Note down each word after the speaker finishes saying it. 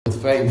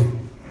with faith.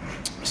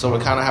 So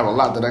we kind of have a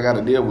lot that I got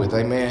to deal with,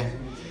 amen.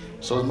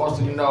 So as most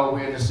of you know,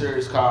 we're in a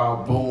series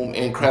called Boom,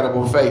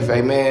 Incredible Faith,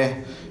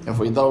 amen. And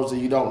for those of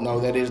you who don't know,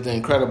 that is the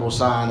Incredible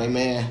sign,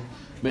 amen.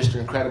 Mr.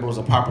 Incredible is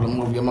a popular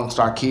movie amongst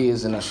our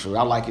kids, and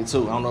I like it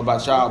too. I don't know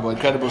about y'all, but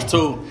Incredibles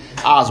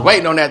 2, I was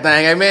waiting on that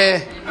thing,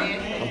 amen.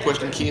 I'm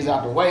pushing the kids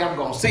out the way. I'm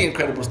going to see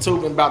Incredibles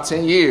 2 in about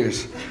 10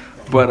 years.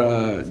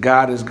 But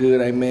God is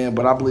good, amen.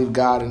 But I believe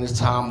God in this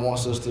time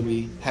wants us to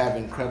have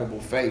incredible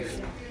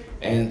faith.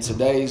 And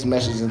today's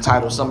message is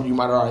entitled, some of you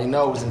might already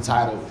know, is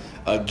entitled,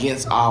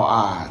 Against All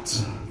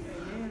Odds.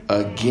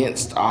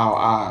 Against all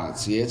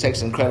odds. Yeah, it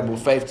takes incredible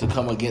faith to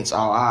come against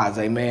all odds,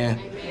 amen.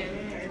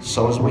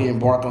 So as we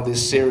embark on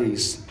this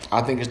series,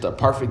 I think it's the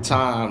perfect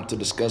time to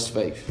discuss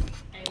faith.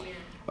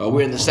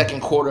 We're in the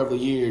second quarter of the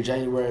year.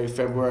 January,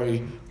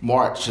 February,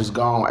 March is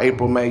gone.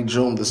 April, May,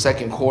 June, the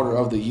second quarter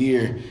of the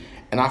year.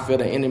 And I feel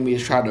the enemy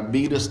is trying to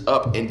beat us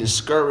up and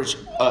discourage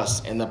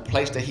us. And the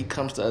place that he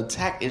comes to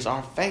attack is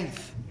our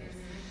faith.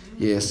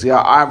 Yeah, see,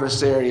 our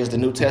adversary, as the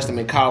New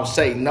Testament calls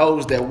Satan,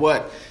 knows that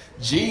what?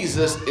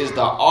 Jesus is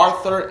the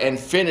author and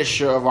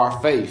finisher of our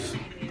faith.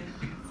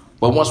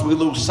 But once we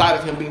lose sight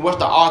of him, what's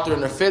the author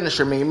and the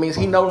finisher mean? It means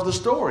he knows the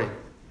story.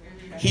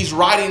 He's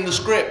writing the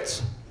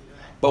script.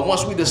 But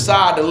once we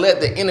decide to let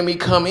the enemy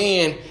come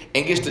in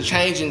and gets to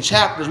changing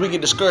chapters, we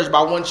get discouraged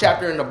by one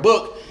chapter in the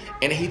book,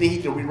 and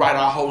he can rewrite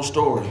our whole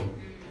story.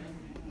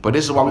 But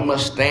this is why we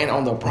must stand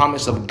on the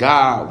promise of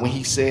God when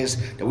he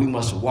says that we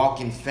must walk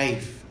in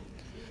faith.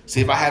 See,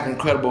 if I have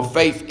incredible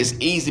faith, it's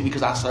easy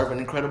because I serve an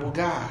incredible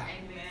God.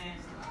 Amen.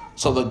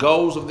 So the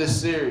goals of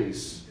this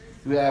series,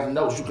 you have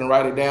notes, you can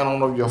write it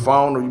down on your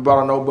phone or you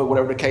brought a notebook,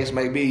 whatever the case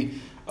may be.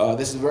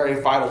 This is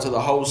very vital to the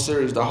whole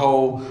series,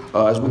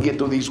 as we get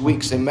through these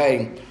weeks in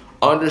May,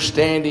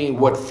 understanding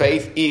what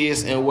faith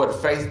is and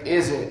what faith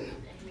isn't.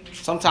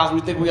 Sometimes we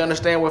think we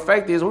understand what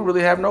faith is. We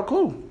really have no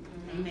clue.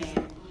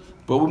 Amen.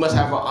 But we must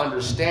have an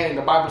understanding.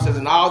 The Bible says,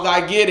 in all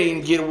thy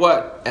getting, get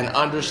what? An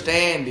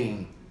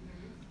understanding.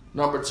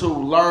 Number 2,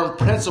 learn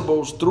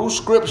principles through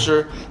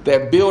Scripture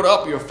that build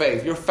up your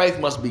faith. Your faith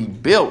must be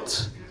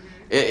built.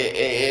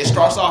 It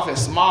starts off at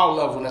small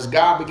level. And as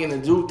God begins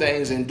to do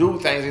things in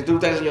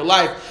your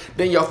life,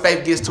 then your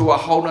faith gets to a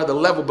whole nother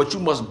level. But you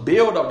must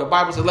build up. The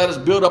Bible says, let us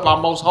build up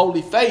our most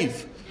holy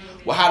faith.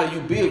 Well, how do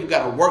you build? You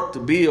got to work to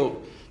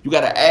build. You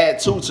got to add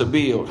to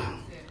build.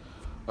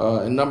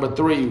 And number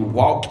 3,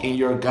 walk in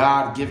your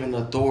God-given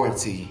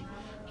authority.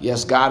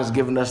 Yes, God has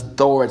given us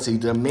authority,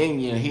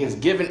 dominion. He has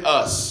given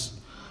us.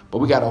 But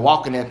we got to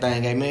walk in that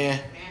thing, amen?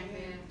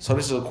 So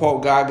this is a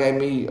quote God gave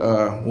me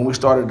when we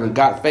started the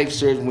God Faith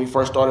series, when we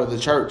first started the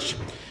church.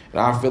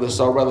 And I feel it's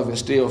so relevant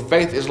still.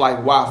 Faith is like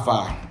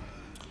Wi-Fi.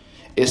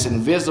 It's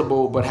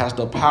invisible, but has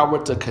the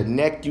power to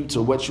connect you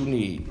to what you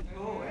need.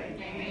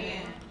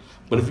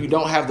 But if you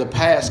don't have the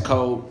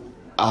passcode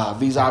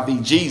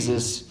vis-a-vis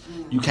Jesus,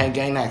 you can't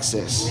gain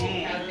access.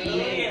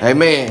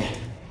 Amen.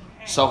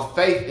 So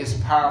faith is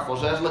powerful.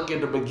 So let's look at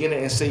the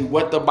beginning and see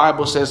what the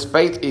Bible says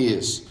faith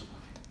is.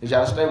 You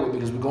got to stay with me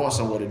because we're going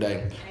somewhere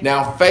today.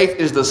 Now, faith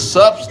is the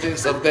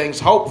substance of things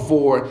hoped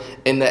for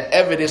and the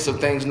evidence of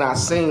things not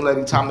seen.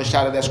 Lady Thomas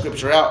shouted that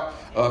scripture out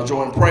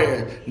during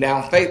prayer.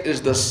 Now, faith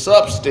is the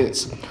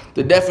substance.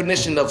 The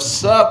definition of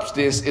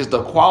substance is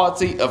the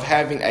quality of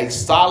having a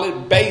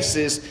solid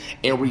basis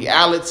in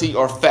reality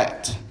or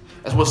fact.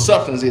 That's what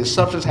substance is.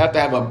 Substance have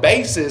to have a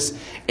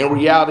basis in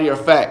reality or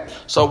fact.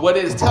 So what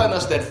it is telling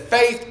us that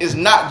faith is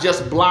not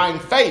just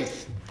blind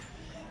faith.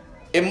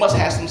 It must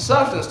have some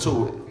substance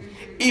to it.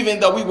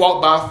 Even though we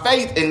walk by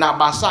faith and not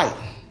by sight.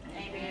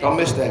 Amen. Don't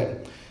miss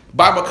that. The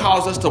Bible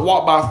calls us to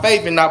walk by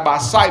faith and not by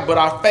sight, but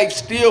our faith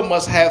still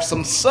must have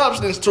some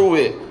substance to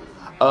it.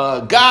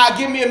 God,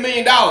 give me $1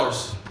 million.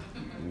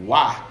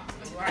 Why?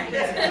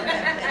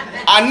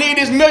 I need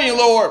this $1 million,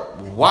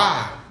 Lord.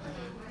 Why?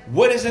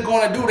 What is it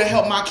going to do to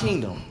help my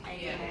kingdom?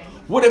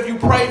 What if you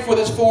pray for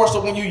this for so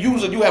when you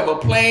use it, you have a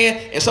plan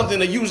and something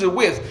to use it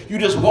with? You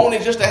just want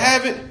it just to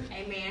have it?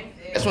 Amen.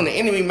 That's when the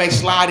enemy may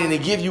slide in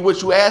and give you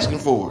what you're asking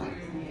for.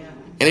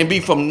 And it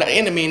be from the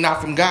enemy, not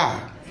from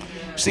God.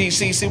 See,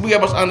 we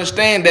must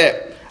understand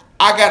that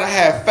I got to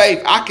have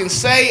faith. I can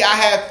say I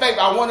have faith.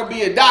 I want to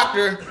be a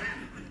doctor.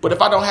 But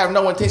if I don't have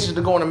no intention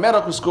to go into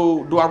medical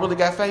school, do I really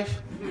got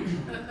faith?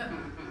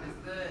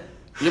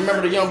 You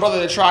remember the young brother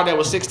that tried that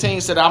was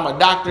 16, said, I'm a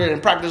doctor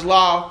and practice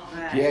law?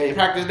 Yeah, he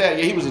practiced that.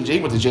 Yeah, he went to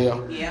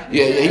jail. Yeah,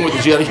 he went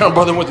to jail. The young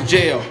brother went to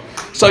jail.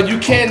 So you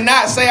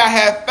cannot say I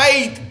have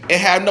faith and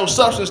have no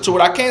substance to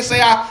it. I can't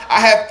say I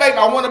have faith.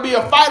 I want to be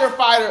a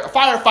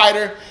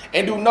firefighter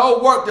and do no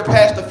work to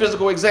pass the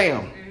physical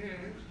exam.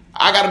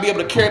 I got to be able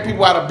to carry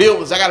people out of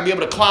buildings. I got to be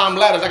able to climb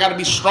ladders. I got to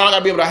be strong. I got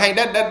to be able to hang.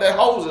 That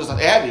hose is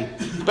heavy,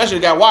 especially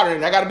if you got water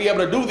in it. I got to be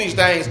able to do these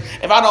things.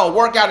 If I don't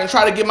work out and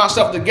try to get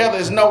myself together,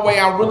 there's no way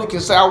I really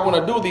can say I want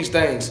to do these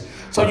things.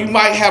 So you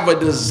might have a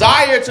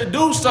desire to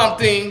do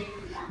something,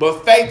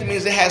 but faith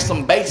means it has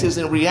some basis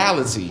in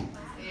reality.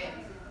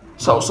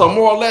 So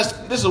more or less,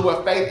 this is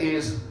what faith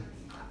is: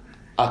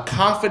 a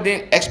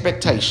confident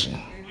expectation.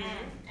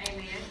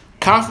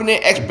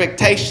 Confident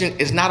expectation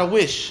is not a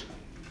wish.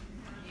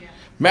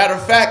 Matter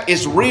of fact,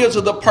 it's real to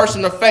the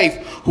person of faith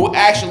who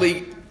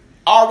actually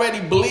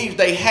already believes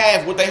they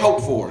have what they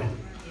hope for.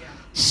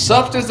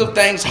 Substance of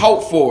things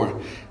hoped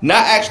for,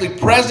 not actually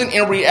present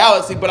in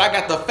reality, but I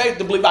got the faith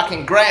to believe I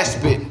can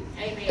grasp it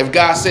if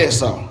God says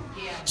so.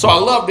 So I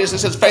love this. It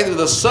says faith is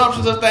the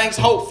substance of things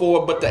hoped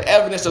for, but the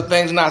evidence of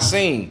things not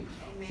seen.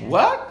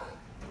 What?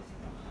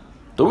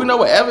 Do we know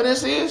what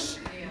evidence is?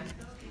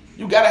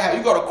 You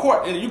go to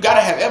court and you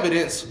gotta have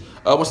evidence.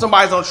 When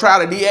somebody's on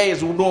trial, the DA is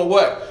doing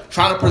what?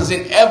 Trying to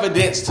present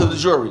evidence to the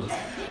jury,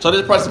 so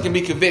this person can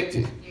be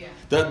convicted.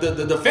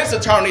 The defense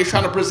attorney is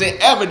trying to present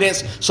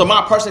evidence so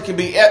my person can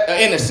be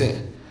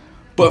innocent.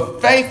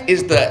 But faith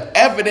is the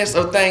evidence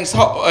of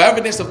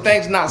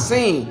things not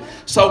seen.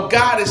 So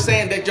God is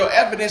saying that your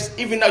evidence,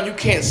 even though you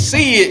can't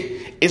see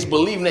it, is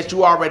believing that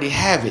you already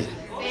have it.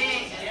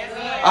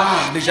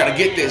 I need y'all to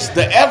get this.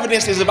 The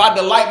evidence is if I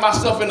delight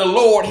myself in the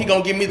Lord, He's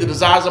going to give me the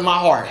desires of my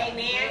heart.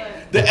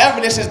 The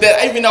evidence is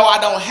that even though I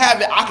don't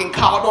have it, I can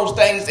call those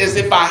things as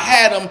if I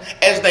had them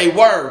as they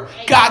were.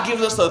 God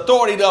gives us the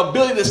authority, the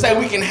ability to say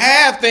we can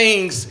have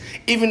things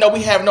even though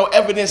we have no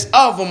evidence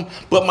of them.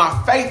 But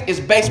my faith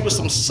is based with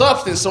some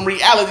substance, some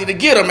reality to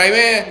get them.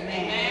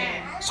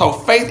 Amen. So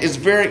faith is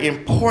very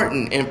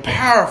important and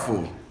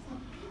powerful.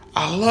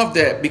 I love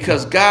that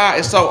because God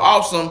is so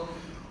awesome.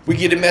 We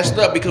get it messed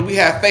up because we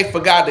have faith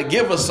for God to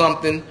give us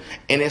something,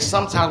 and then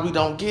sometimes we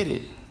don't get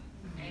it.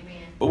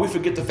 But we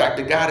forget the fact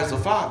that God is a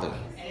father.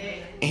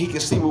 And He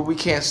can see what we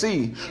can't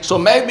see. So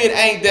maybe it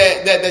ain't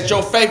that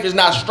your faith is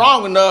not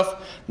strong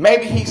enough.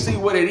 Maybe He see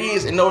what it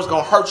is and knows it's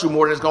going to hurt you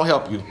more than it's going to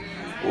help you.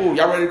 Ooh,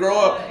 y'all ready to grow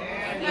up?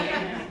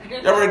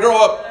 Y'all ready to grow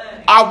up?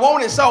 I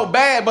want it so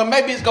bad, but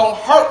maybe it's going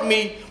to hurt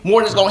me more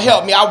than it's going to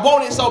help me. I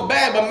want it so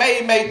bad, but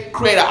maybe it may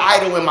create an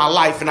idol in my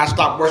life and I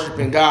stop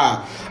worshiping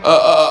God.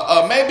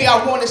 Maybe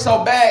I want it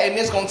so bad and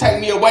it's going to take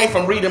me away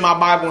from reading my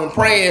Bible and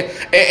praying.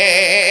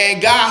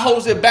 And God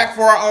holds it back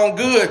for our own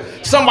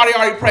good. Somebody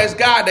already praised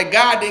God that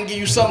God didn't give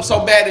you something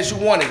so bad that you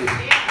wanted it.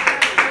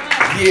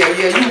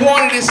 Yeah, you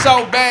wanted it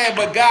so bad,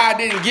 but God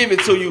didn't give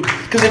it to you.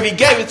 Because if He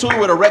gave it to you, it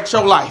would have wrecked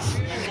your life.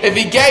 If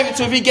He gave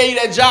you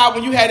that job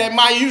when you had that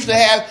mind you used to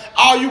have,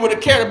 all you would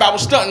have cared about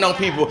was stunting on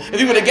people. If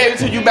He would have gave it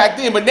to you back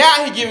then, but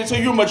now He give it to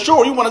you, you're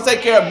mature. You want to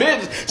take care of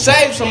business,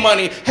 save some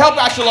money, help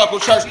out your local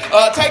church,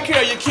 take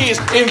care of your kids,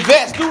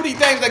 invest, do these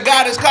things that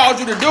God has called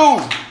you to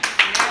do.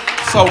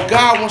 So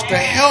God wants to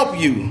help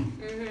you.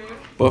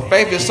 But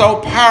faith is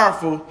so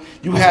powerful,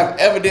 you have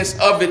evidence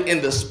of it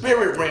in the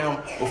spirit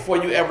realm before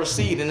you ever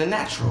see it in the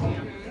natural.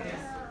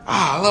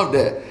 I love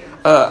that.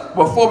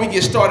 Before we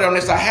get started on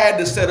this, I had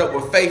to set up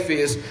what faith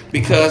is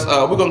because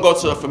we're going to go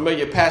to a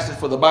familiar passage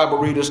for the Bible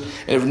readers.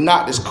 And if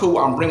not, it's cool.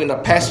 I'm bringing the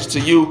passage to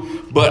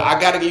you. But I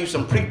got to give you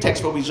some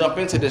pretext before we jump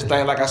into this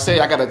thing. Like I said,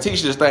 I got to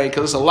teach this thing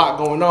because there's a lot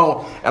going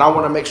on. And I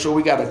want to make sure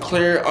we got a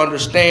clear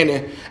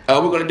understanding.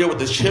 We're going to deal with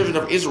the children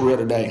of Israel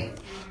today.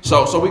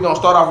 So we're going to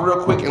start off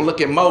real quick and look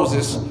at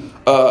Moses.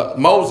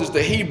 Moses,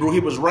 the Hebrew,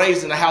 he was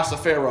raised in the house of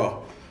Pharaoh.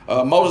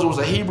 Moses was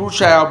a Hebrew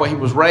child, but he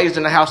was raised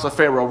in the house of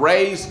Pharaoh,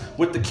 raised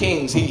with the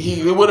kings.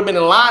 He would have been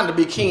in line to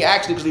be king,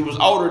 actually, because he was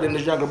older than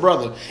his younger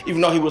brother. Even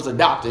though he was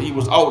adopted, he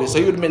was older. So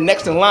he would have been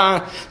next in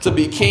line to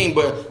be king.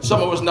 But some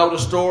of us know the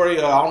story.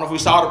 I don't know if we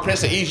saw the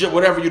Prince of Egypt,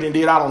 whatever you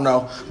did, I don't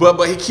know.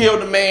 But he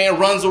killed the man,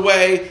 runs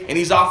away, and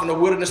he's off in the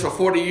wilderness for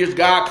 40 years.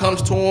 God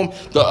comes to him,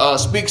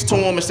 speaks to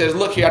him and says,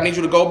 look here, I need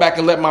you to go back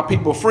and let my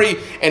people free.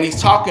 And he's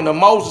talking to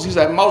Moses. He's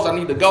like, Moses, I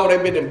need to go.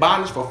 They've been in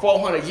bondage for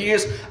 400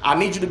 years. I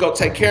need you to go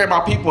take care of my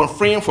people and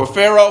free him for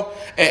Pharaoh.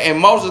 And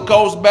Moses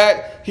goes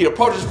back. He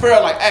approaches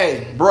Pharaoh like,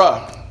 hey,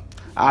 bruh,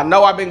 I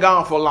know I've been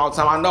gone for a long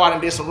time. I know I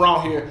done did some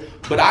wrong here,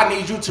 but I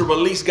need you to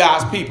release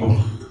God's people.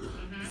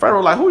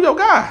 Pharaoh like, who your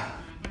God?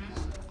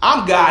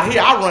 I'm God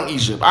here. I run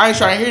Egypt. I ain't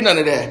trying to hear none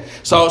of that.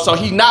 So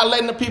he's not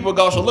letting the people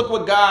go. So look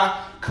what God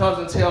comes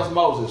and tells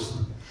Moses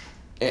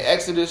in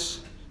Exodus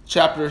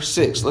chapter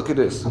 6. Look at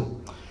this.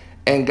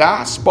 And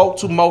God spoke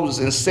to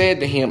Moses and said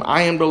to him,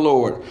 I am the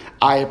Lord.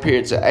 I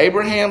appeared to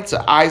Abraham,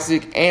 to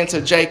Isaac, and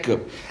to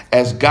Jacob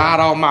as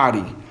God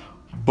Almighty.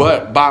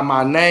 But by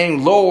my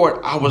name, Lord,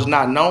 I was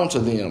not known to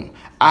them.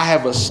 I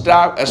have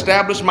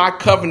established my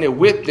covenant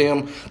with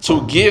them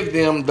to give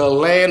them the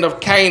land of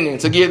Canaan.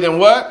 To give them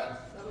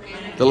what?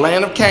 The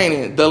land of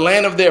Canaan. The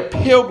land of their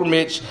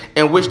pilgrimage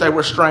in which they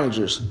were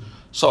strangers.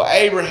 So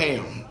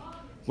Abraham,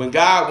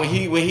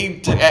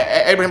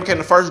 Abraham became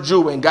the first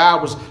Jew and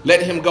God was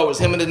letting him go. It was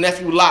him and his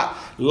nephew Lot.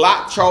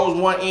 Lot chose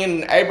one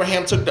end and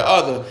Abraham took the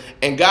other.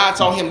 And God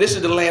told him, this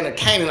is the land of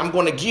Canaan I'm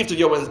going to give to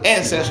your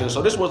ancestors.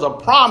 So this was a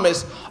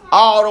promise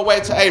all the way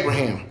to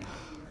Abraham.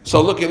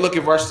 So look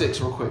at verse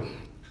 6 real quick.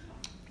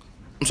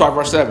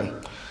 Verse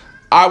 7.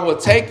 I will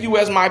take you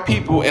as my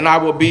people and I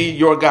will be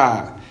your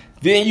God.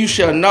 Then you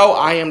shall know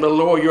I am the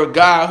Lord your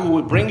God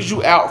who brings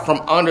you out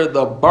from under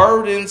the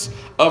burdens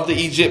of the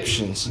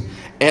Egyptians.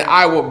 And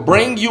I will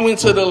bring you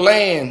into the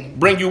land.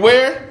 Bring you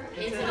where?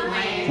 Into the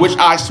land. Which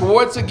I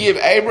swore to give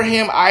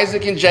Abraham,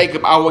 Isaac, and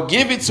Jacob. I will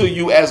give it to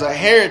you as a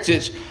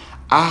heritage.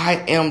 I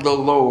am the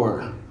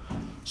Lord.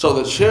 So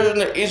the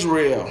children of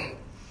Israel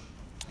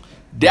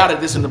doubted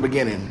this in the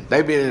beginning.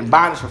 They've been in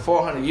bondage for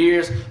 400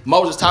 years.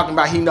 Moses talking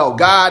about he know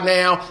God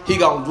now. He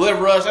gonna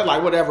deliver us. They're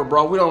like, whatever,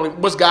 bro.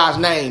 What's God's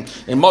name?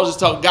 And Moses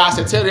told God,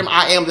 said, tell them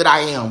I am that I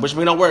am, which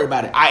means don't worry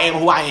about it. I am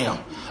who I am.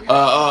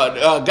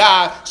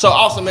 God, so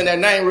awesome in that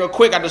name. Real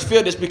quick, I just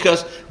feel this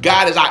because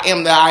God is I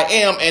am that I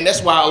am, and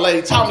that's why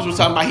Lady Thomas was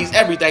talking about he's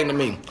everything to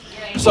me.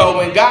 So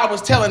when God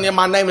was telling them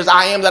my name is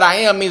I am that I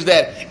am, means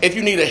that if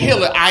you need a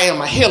healer, I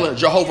am a healer,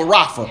 Jehovah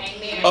Rapha.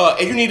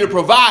 If you need to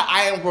provide,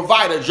 I am a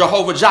provider,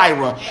 Jehovah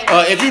Jireh.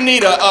 If you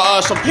need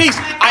some peace,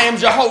 I am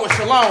Jehovah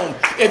Shalom.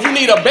 If you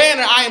need a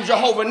banner, I am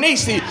Jehovah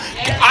Nisi.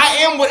 I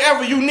am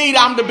whatever you need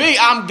I'm to be.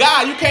 I'm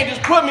God. You can't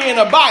just put me in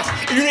a box.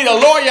 If you need a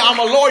lawyer, I'm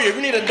a lawyer. If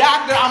you need a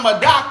doctor, I'm a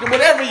doctor.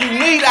 Whatever you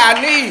need, I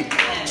need.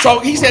 So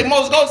he said,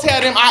 Moses, go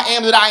tell them I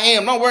am that I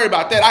am. Don't worry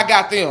about that. I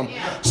got them.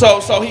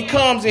 So he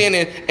comes in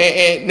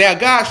and now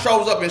God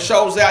shows up and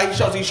shows out. He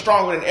shows he's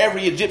stronger than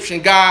every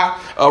Egyptian god.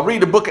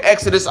 Read the book of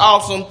Exodus.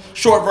 Awesome.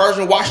 Short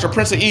version. Watch the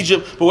Prince of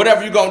Egypt. But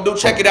whatever you're going to do,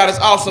 check it out. It's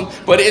awesome.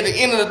 But at the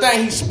end of the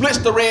thing, he splits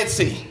the Red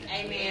Sea.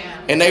 Amen.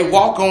 And they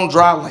walk on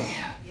dry land.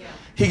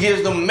 He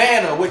gives them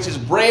manna, which is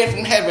bread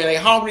from heaven. They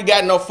hungry,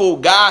 got no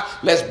food. God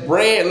lets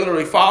bread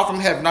literally fall from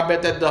heaven. I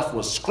bet that stuff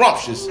was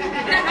scrumptious.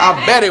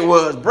 I bet it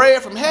was.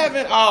 Bread from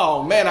heaven?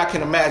 Oh, man, I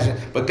can imagine.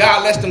 But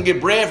God lets them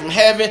get bread from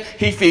heaven.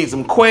 He feeds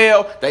them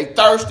quail. They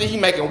thirsty. He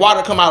making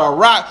water come out of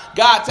rock.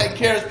 God taking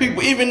care of his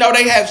people. Even though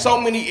they have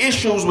so many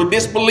issues with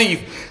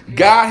disbelief,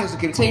 God has to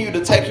continue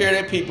to take care of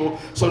their people.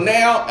 So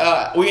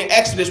now we in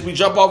Exodus, we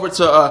jump over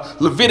to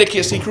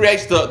Leviticus. He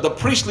creates the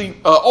priestly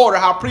order,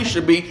 how priests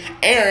should be.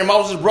 Aaron,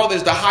 Moses' brother,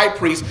 is the high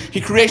priest. He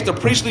creates the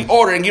priestly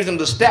order and gives them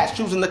the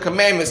statutes and the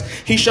commandments.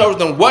 He shows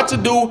them what to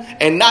do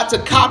and not to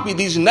copy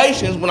these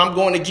nations when I'm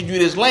going to give you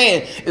this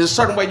land. There's a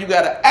certain way you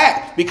got to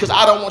act because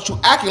I don't want you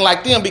acting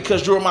like them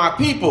because you're my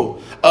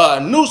people.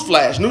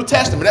 Newsflash, New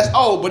Testament, that's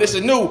old, but it's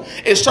a new.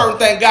 It's certain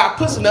thing God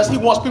puts in us. He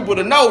wants people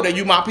to know that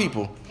you my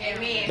people.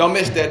 Amen. Don't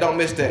miss that. Don't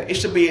miss that. It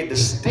should be a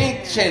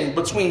distinction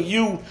between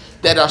you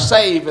that are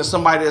saved and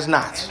somebody that's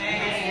not.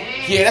 Amen.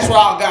 Yeah, that's what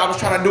all God was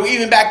trying to do.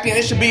 Even back then,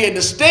 it should be a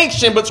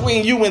distinction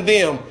between you and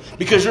them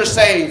because you're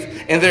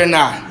saved and they're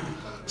not.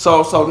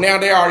 So now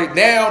they already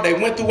down. They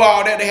went through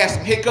all that. They had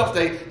some hiccups.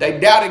 They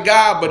doubted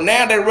God, but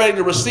now they're ready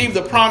to receive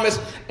the promise.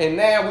 And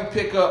now we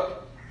pick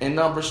up in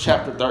Numbers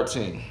chapter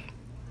 13.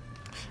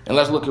 And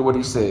let's look at what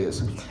he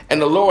says.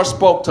 And the Lord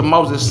spoke to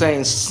Moses,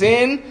 saying,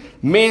 send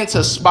men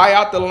to spy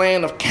out the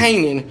land of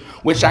Canaan,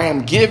 which I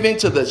am giving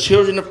to the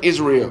children of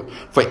Israel.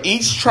 For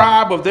each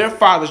tribe of their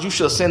fathers you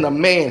shall send a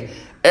man,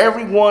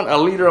 every one a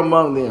leader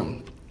among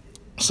them.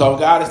 So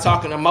God is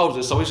talking to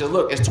Moses. So he said,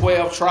 look, it's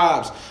 12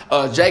 tribes.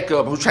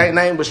 Jacob, whose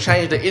name was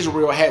changed to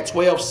Israel, had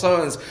 12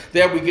 sons.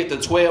 There we get the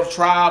 12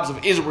 tribes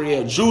of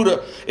Israel.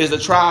 Judah is the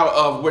tribe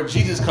of where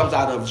Jesus comes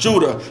out of,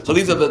 Judah. So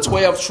these are the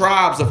 12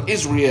 tribes of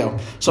Israel.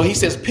 So he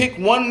says, pick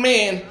one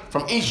man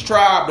from each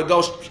tribe to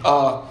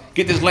go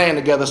get this land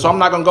together. So I'm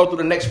not going to go through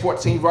the next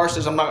 14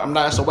 verses. I'm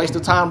not. It's a waste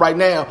of time right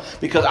now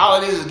because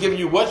all it is giving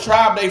you what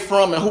tribe they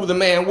from and who the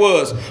man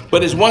was.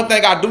 But it's one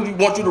thing I do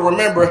want you to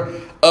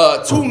remember.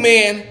 Two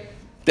men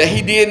that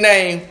he did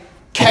name,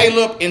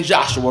 Caleb and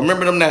Joshua.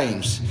 Remember them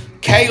names.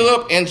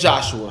 Caleb and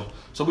Joshua.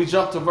 So we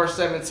jump to verse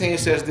 17. It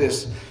says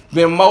this.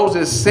 Then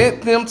Moses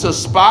sent them to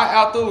spy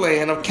out the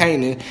land of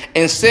Canaan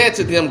and said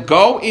to them,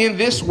 go in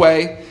this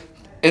way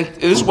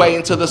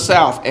into the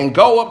south and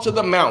go up to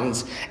the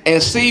mountains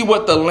and see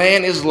what the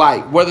land is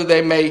like, whether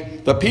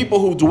the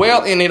people who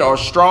dwell in it are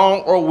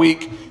strong or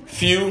weak,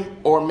 few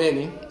or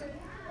many.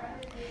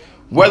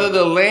 Whether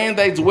the land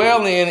they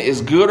dwell in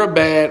is good or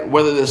bad,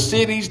 whether the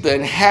cities, the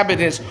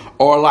inhabitants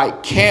are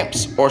like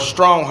camps or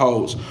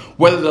strongholds,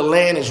 whether the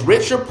land is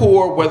rich or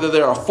poor, whether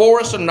there are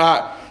forests or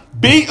not,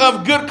 be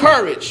of good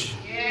courage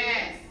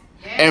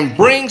and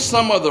bring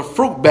some of the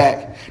fruit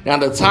back. Now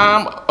the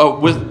time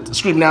was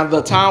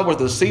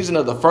the season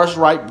of the first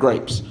ripe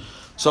grapes.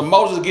 So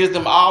Moses gives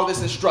them all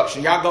this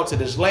instruction. Y'all go to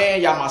this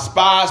land. Y'all my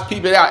spies.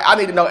 People out. I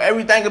need to know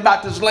everything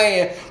about this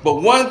land. But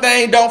one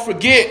thing, don't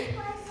forget.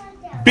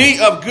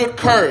 Be of good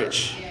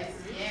courage.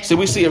 See,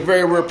 we see a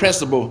very real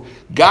principle.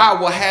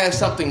 God will have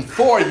something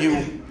for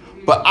you,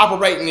 but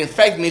operating in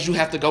faith means you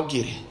have to go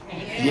get it.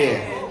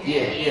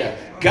 Yeah.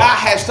 God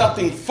has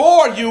something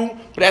for you,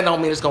 but that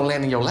don't mean it's going to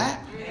land in your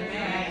lap.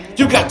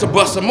 You got to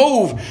bust a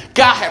move.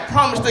 God had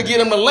promised to get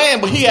him the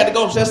land, but he had to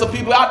go send some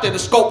people out there to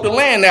scope the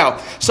land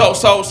out.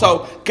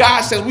 So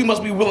God says we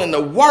must be willing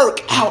to work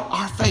out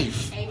our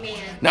faith.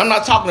 Now, I'm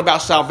not talking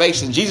about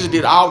salvation. Jesus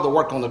did all the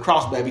work on the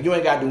cross, baby. You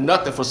ain't got to do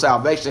nothing for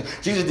salvation.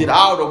 Jesus did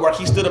all the work.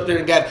 He stood up there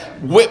and got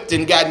whipped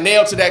and got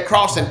nailed to that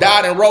cross and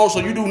died and rose. So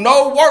you do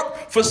no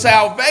work for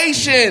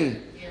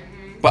salvation.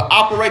 But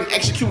operating,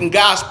 executing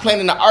God's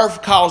plan in the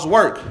earth calls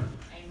work.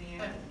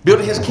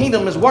 Building his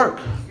kingdom is work.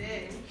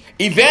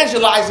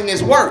 Evangelizing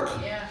is work.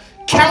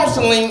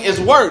 Counseling is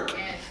work.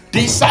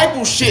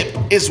 Discipleship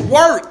is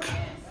work.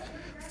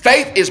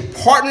 Faith is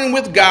partnering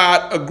with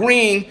God,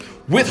 agreeing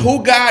with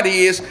who God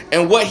is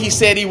and what he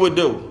said he would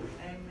do.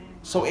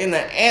 So in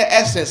the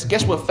essence,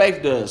 guess what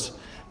faith does?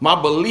 My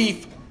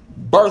belief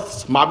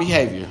births my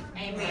behavior.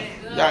 Amen.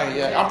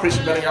 Yeah, I'm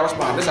preaching better than y'all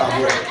respond. This how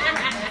good.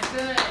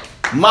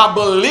 My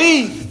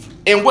belief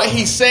in what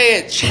he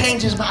said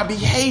changes my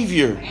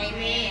behavior.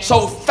 Amen.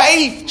 So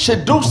faith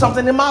should do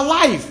something in my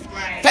life.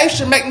 Right. Faith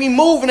should make me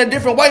move in a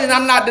different way that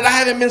I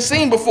haven't been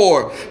seen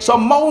before. So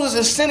Moses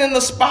is sending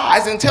the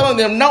spies and telling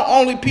them not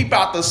only peep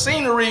out the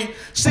scenery,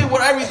 see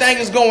what everything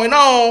is going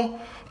on,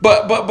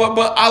 but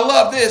I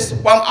love this.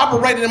 While I'm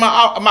operating in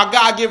my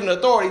God-given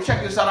authority,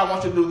 check this out. I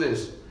want you to do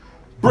this.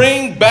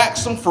 Bring back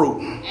some fruit.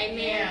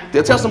 Amen.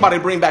 They'll tell somebody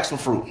bring back some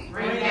fruit.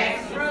 Bring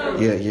back some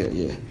fruit.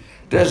 Yeah.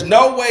 There's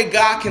no way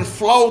God can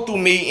flow through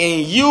me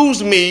and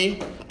use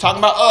me, talking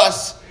about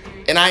us,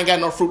 and I ain't got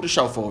no fruit to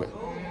show for it.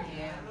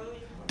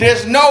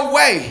 There's no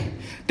way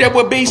there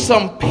would be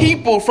some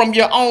people from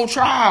your own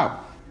tribe.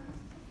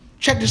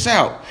 Check this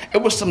out.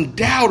 It was some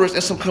doubters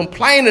and some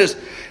complainers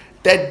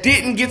that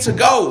didn't get to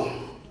go.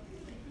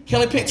 He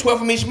only picked 12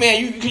 from each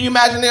man. Can you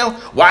imagine them?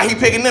 Why he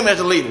picking them as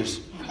the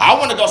leaders? I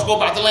want to go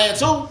scope out the land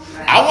too.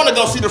 I want to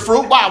go see the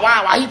fruit.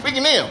 Why he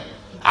picking them?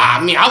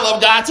 I mean, I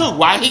love God too.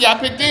 Why he got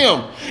picked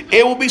them?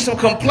 It will be some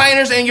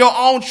complainers in your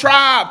own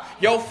tribe,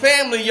 your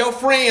family, your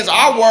friends,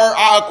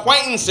 our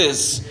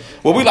acquaintances,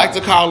 what we like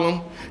to call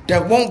them,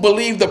 that won't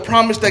believe the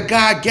promise that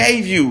God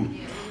gave you.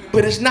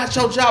 But it's not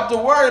your job to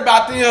worry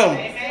about them.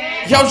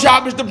 Your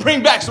job is to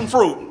bring back some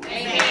fruit.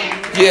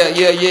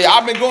 Yeah.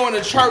 I've been going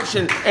to church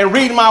and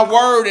reading my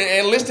word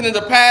and listening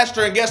to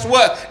pastor. And guess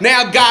what?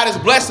 Now God is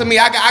blessing me.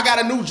 I got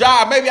a new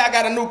job. Maybe I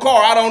got a new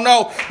car. I don't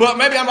know. But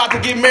maybe I'm about to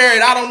get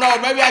married. I don't know.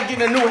 Maybe I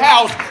get a new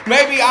house.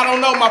 Maybe, I don't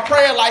know, my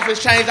prayer life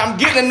has changed. I'm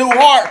getting a new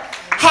heart.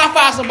 High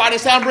five somebody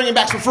and say, I'm bringing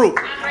back some fruit.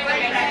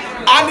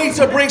 I need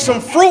to bring some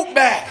fruit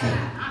back.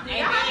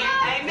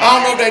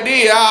 I don't know if they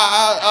did.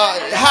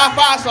 High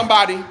five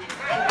somebody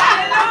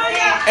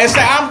and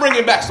say, I'm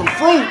bringing back some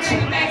fruit.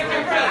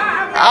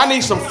 I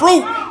need some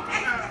fruit.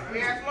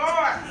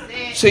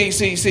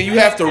 See, you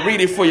have to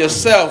read it for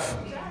yourself.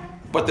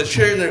 But the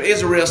children of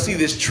Israel see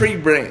this tree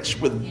branch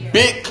with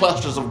big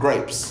clusters of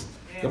grapes.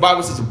 The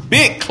Bible says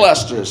big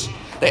clusters.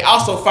 They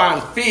also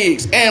find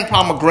figs and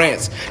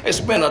pomegranates. They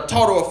spent a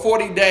total of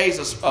 40 days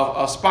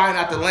of spying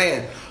out the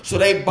land. So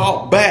they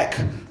brought back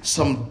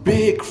some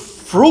big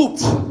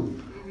fruit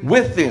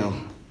with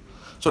them.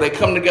 So they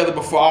come together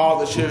before all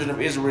the children of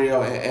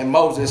Israel and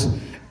Moses,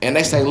 and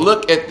they say,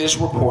 look at this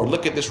report.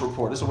 Look at this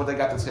report. This is what they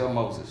got to tell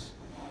Moses.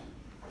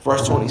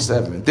 Verse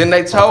 27. Then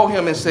they told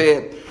him and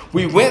said,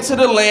 we went to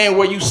the land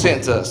where you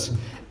sent us.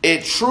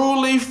 It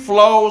truly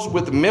flows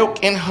with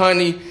milk and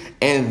honey,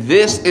 and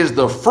this is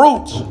the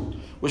fruit.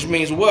 Which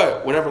means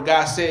what? Whatever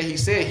God said,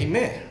 he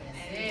meant.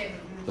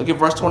 Look at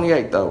verse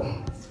 28,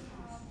 though.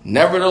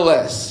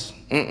 Nevertheless.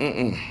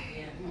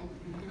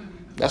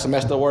 That's a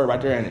messed up word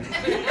right there, ain't it?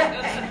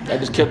 That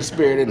just killed the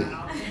spirit, isn't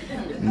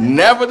it?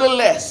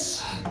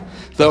 Nevertheless,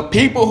 the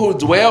people who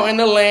dwell in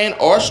the land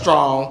are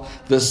strong.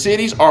 The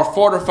cities are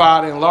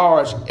fortified and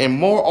large. And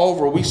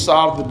moreover, we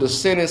saw the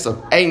descendants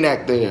of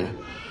Anak there.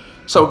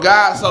 So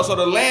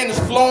the land is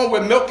flowing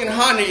with milk and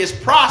honey. It's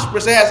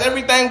prosperous. It has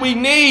everything we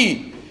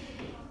need.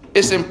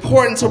 It's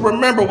important to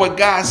remember what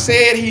God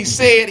said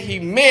he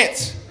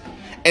meant,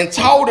 and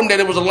told them that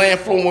it was a land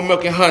flowing with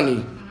milk and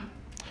honey.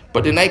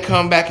 But then they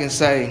come back and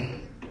say,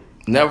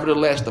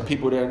 nevertheless, the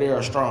people that are there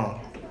are strong.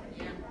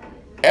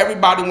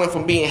 Everybody went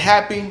from being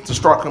happy to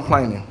start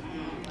complaining.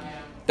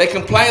 They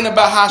complain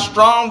about how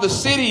strong the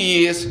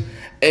city is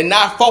and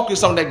not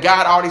focus on that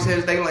God already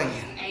says they land.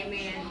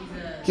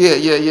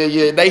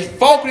 Yeah. They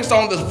focus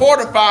on the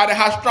fortified and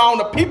how strong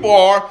the people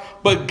are,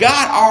 but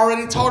God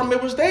already told them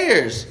it was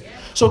theirs.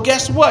 So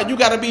guess what? You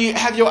got to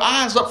have your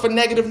eyes up for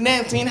negative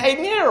Nancy and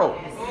Hayden Harold.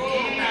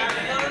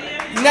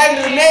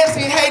 Negative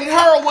Nancy and Hayden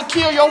Harold will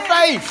kill your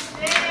faith.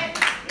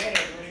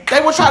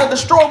 They will try to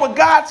destroy what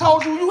God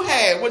told you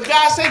had, what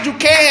God said you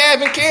can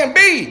have and can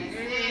be.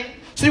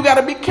 So you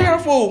got to be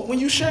careful when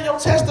you share your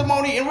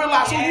testimony and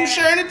realize who you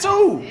sharing it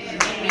to.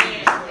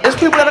 There's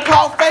people that are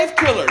called faith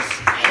killers,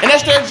 and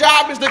that's their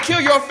job, is to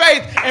kill your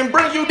faith and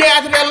bring you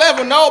down to their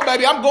level. No,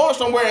 baby, I'm going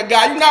somewhere in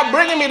God. You're not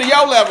bringing me to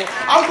your level.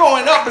 I'm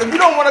going up, but if you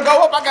don't want to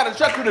go up, I got to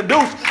chuck you the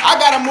deuce.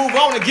 I got to move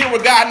on and get where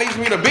God needs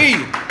me to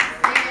be.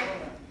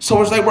 So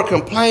as they were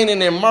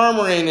complaining and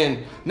murmuring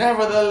and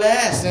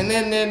nevertheless, and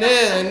then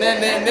this, and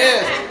then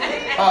this.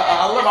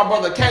 I love my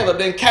brother Caleb.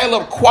 Then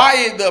Caleb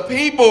quieted the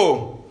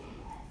people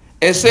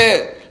and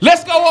said,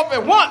 let's go up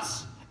at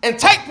once and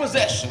take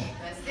possession.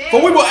 For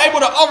we were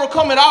able to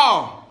overcome it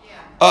all.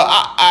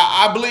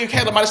 I believe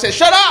Caleb might have said,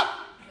 shut up.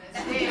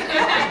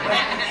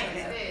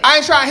 I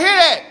ain't trying to hear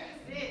that.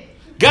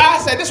 God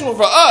said this one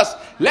for us.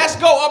 Let's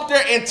go up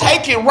there and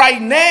take it right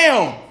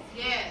now.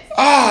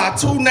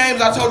 Two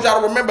names I told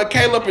y'all to remember,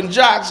 Caleb and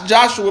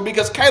Joshua,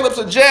 because Caleb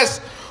suggests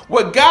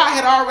what God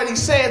had already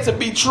said to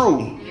be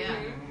true.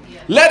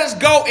 Let us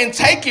go and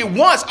take it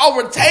once,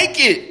 overtake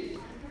it.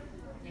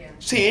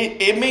 See,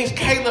 it means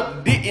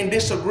Caleb didn't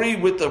disagree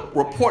with the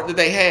report that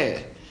they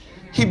had.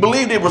 He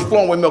believed it was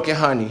flowing with milk and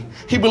honey.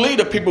 He believed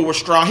the people were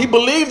strong. He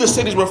believed the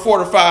cities were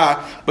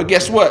fortified. But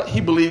guess what? He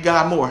believed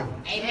God more.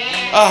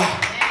 Amen.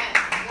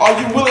 Are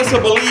you willing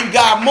to believe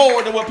God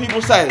more than what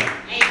people say?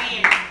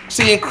 Amen.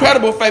 See,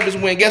 incredible faith is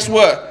when, guess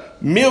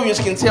what? Millions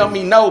can tell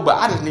me no, but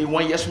I just need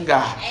one yes from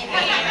God.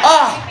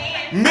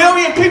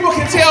 Million people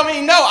can tell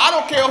me no. I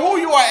don't care who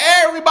you are.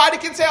 Everybody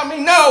can tell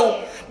me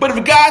no. But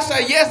if God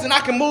say yes, then I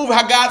can move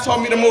how God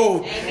told me to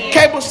move.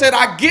 Cable said,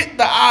 I get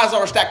the odds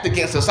are stacked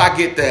against us. I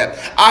get that.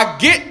 I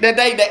get that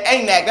they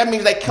Anak. That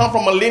means they come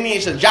from a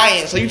lineage of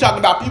giants. So you're talking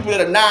about people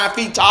that are 9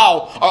 feet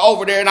tall are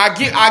over there. And I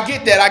get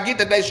that. I get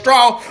that they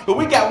strong. But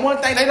we got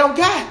one thing they don't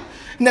got.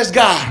 And that's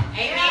God.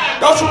 Amen.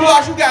 Don't you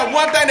realize you got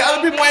one thing that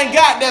other people ain't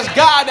got? That's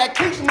God that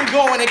keeps me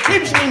going and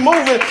keeps me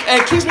moving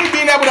and keeps me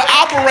being able to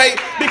operate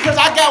because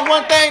I got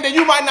one thing that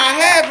you might not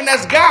have, and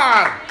that's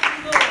God.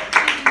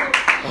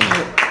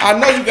 I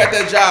know you got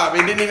that job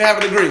and didn't even have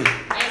a degree.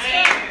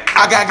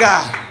 I got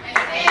God.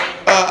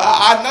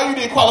 I know you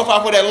didn't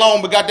qualify for that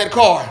loan but got that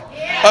car.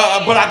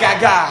 But I got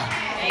God.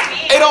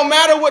 It don't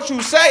matter what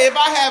you say. If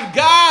I have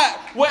God,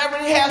 whatever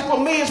he has for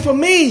me is for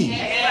me.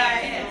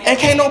 And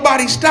can't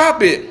nobody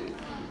stop it.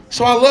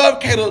 So I love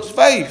Caleb's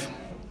faith.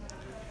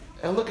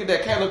 And look at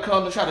that. Caleb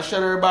comes and try to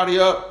shut everybody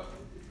up.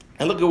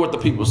 And look at what the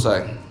people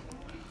say.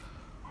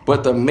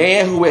 But the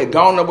man who had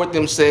gone up with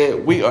them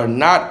said, we are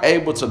not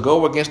able to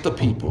go against the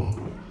people,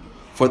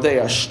 for they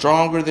are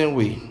stronger than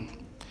we.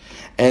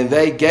 And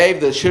they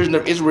gave the children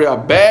of Israel a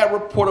bad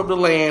report of the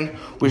land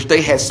which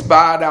they had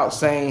spied out,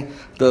 saying,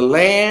 the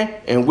land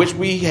in which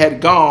we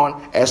had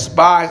gone as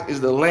spies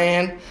is the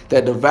land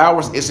that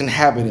devours its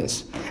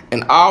inhabitants.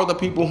 And all the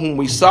people whom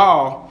we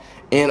saw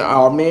in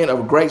are men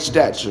of great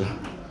stature.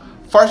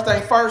 First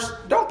thing first,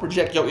 don't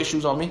project your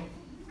issues on me.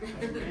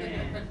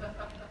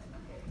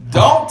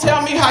 Don't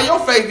tell me how your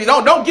faith is.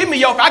 Don't give me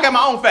your faith. I got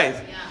my own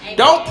faith.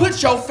 Don't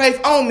put your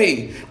faith on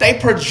me. They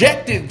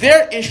projected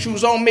their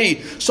issues on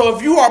me. So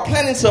if you are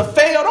planning to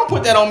fail, don't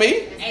put that on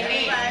me.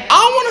 Amen. I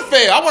don't want to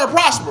fail. I want to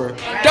prosper.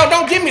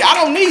 Don't give me. I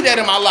don't need that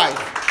in my life.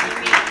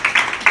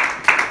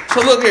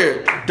 So look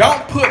here.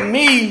 Don't put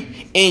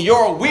me in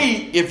your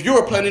we if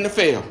you're planning to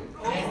fail.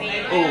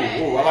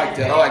 Oh, I like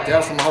that. I like that.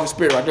 That's from the Holy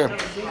Spirit right there.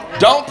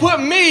 Don't put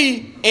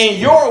me in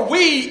your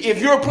we if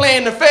you're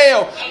planning to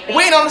fail.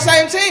 We ain't on the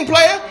same team,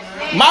 player.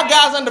 My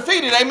guy's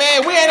undefeated,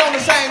 amen. We ain't on the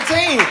same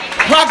team.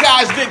 My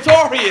guy's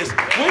victorious.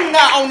 We're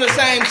not on the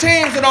same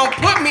team, so don't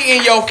put me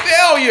in your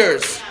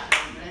failures.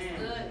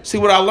 See,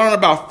 what I learned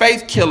about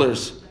faith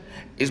killers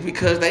is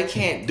because they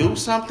can't do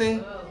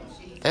something,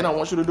 they don't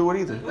want you to do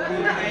it either.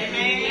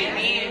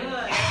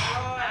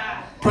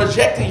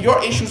 Projecting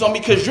your issues on me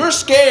because you're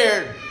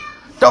scared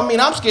don't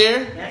mean I'm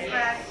scared.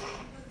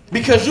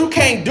 Because you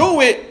can't do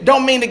it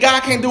don't mean the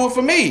God can't do it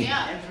for me.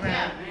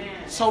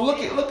 So look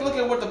at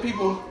what the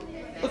people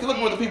look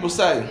at what the people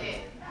say.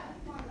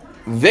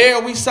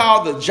 There we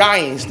saw the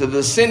giants, the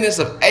descendants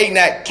of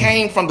Anak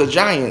came from the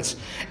giants,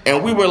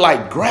 and we were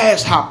like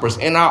grasshoppers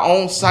in our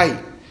own sight,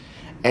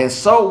 and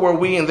so were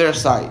we in their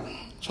sight.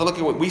 So look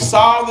at what we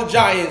saw the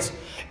giants,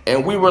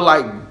 and we were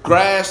like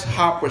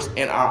grasshoppers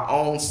in our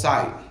own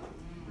sight.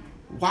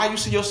 Why you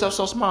see yourself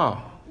so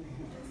small?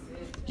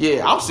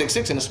 Yeah, I'm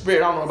 6'6" in the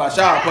spirit. I don't know about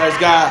y'all, praise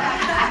God.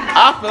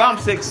 I feel I'm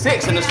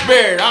 6'6" in the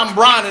spirit. I'm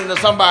Brian into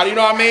somebody, you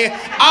know what I mean?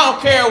 I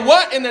don't care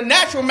what in the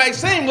natural may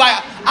seem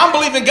like. I'm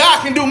believing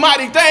God can do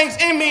mighty things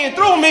in me and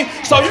through me,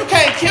 so you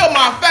can't kill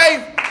my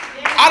faith.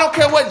 I don't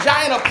care what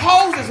giant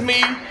opposes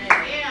me.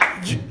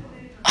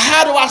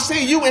 How do I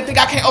see you and think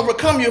I can't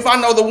overcome you if I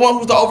know the one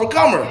who's the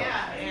overcomer?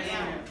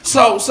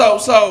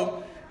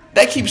 So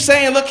they keep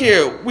saying, look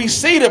here, we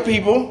see the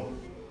people,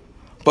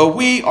 but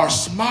we are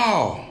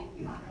small.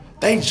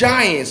 They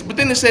giants. But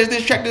then it says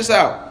this, check this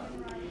out.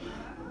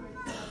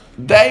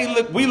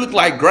 We look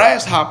like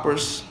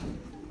grasshoppers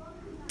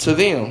to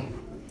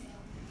them.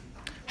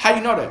 How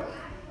you know that?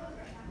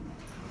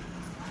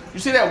 You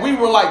see that we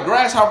were like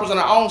grasshoppers in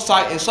our own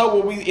sight, and so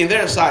were we in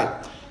their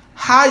sight.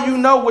 How you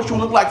know what you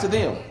look like to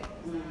them?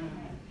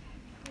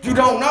 You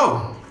don't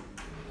know.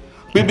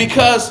 But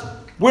because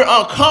we're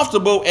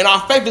uncomfortable and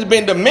our faith has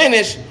been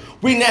diminished,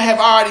 we now have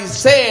already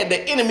said the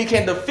enemy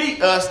can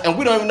defeat us, and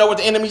we don't even know what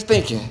the enemy's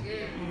thinking.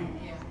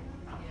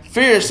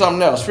 Fear is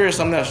something else. Fear is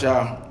something else,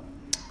 y'all.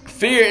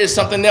 Fear is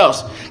something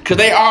else. Because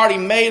they already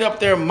made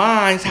up their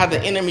minds how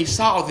the enemy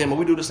saw them. And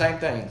we do the same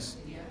things.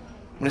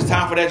 When it's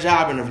time for that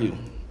job interview.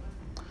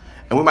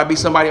 And we might be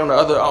somebody on the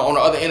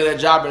other end of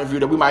that job interview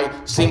that we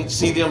might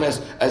see them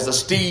as a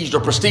staged or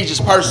prestigious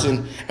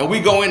person. And we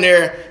go in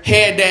there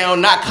head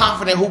down, not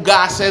confident who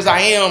God says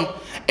I am.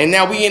 And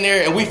now we in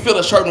there and we feel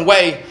a certain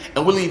way.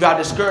 And we leave out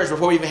discouraged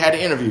before we even had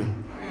the interview.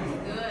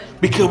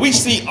 Because we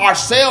see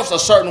ourselves a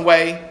certain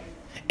way,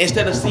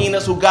 instead of seeing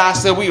us who God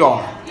said we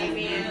are.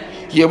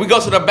 Amen. Yeah, we go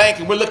to the bank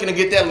and we're looking to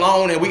get that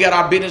loan and we got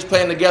our business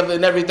plan together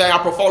and everything,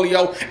 our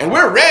portfolio, and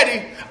we're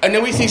ready. And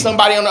then we see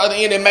somebody on the other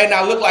end that may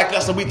not look like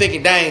us, and we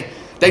thinking, dang,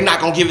 they not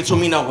going to give it to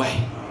me no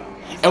way.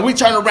 And we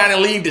turn around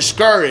and leave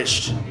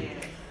discouraged.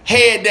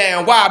 Head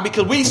down. Why?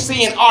 Because we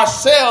seeing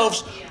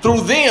ourselves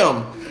through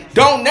them.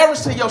 Don't never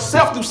see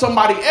yourself through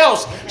somebody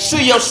else.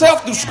 See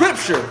yourself through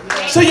Scripture.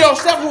 See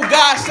yourself who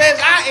God says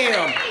I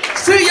am.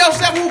 See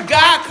yourself who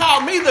God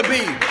called me to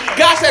be.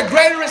 God said,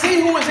 greater is he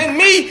who is in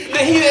me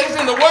than he that is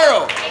in the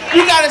world.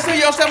 You got to see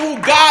yourself who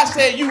God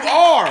said you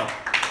are.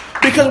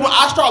 Because when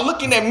I start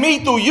looking at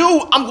me through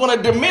you, I'm going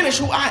to diminish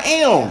who I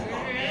am.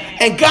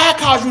 And God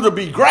calls you to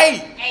be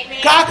great.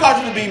 God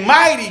calls you to be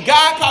mighty.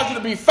 God calls you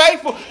to be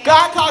faithful.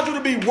 God calls you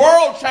to be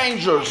world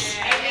changers.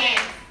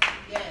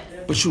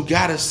 But you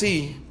got to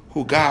see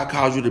who God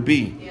calls you to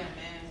be.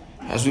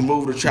 As we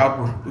move to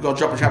chapter, we're going to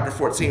jump to chapter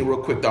 14 real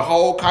quick. The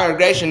whole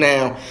congregation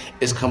now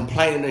is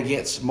complaining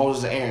against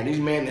Moses and Aaron. These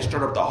men that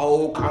stirred up the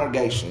whole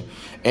congregation.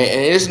 And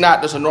it's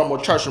not just a normal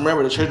church.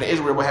 Remember, the children of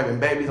Israel were having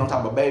babies on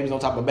top of babies on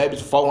top of babies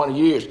for 400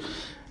 years. There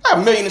are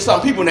 1 million and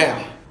something people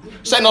now.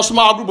 This ain't no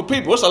small group of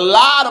people. It's a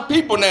lot of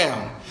people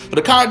now. But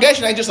the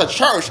congregation ain't just a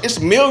church. It's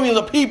millions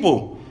of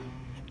people.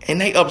 And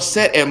they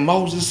upset at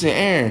Moses and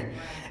Aaron.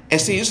 And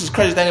see, this is the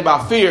crazy thing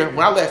about fear. When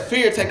I let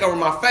fear take over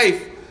my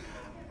faith,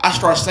 I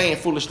start saying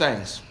foolish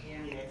things.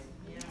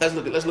 Let's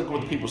look at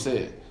what the people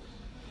said.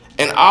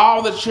 And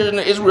all the children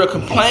of Israel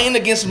complained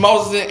against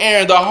Moses and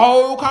Aaron. The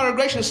whole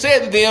congregation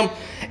said to them,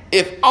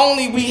 if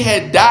only we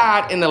had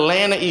died in the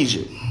land of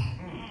Egypt.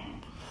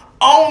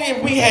 Only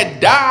if we had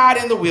died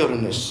in the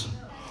wilderness.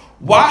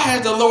 Why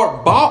has the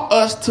Lord brought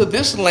us to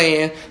this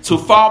land to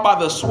fall by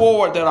the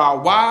sword that our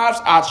wives,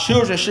 our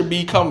children should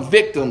become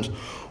victims?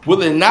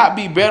 Will it not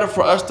be better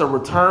for us to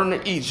return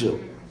to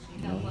Egypt?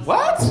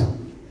 What?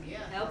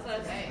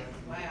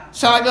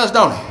 Sound like us,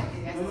 don't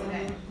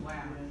it?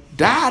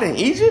 Died in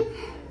Egypt?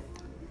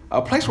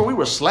 A place where we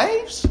were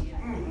slaves?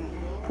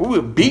 Where we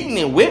were beaten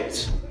and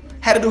whipped?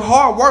 Had to do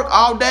hard work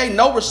all day,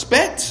 no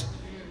respect?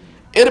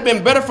 It'd have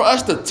been better for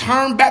us to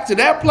turn back to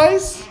that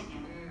place?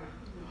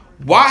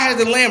 Why has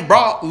the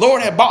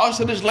Lord had brought us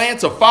to this land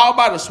to fall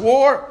by the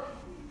sword?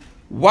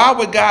 Why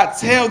would God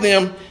tell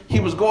them he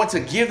was going to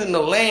give them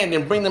the land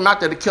and bring them out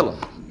there to kill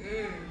them?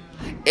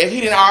 If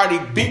he didn't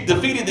already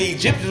defeated the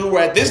Egyptians, who were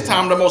at this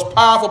time the most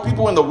powerful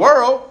people in the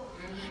world,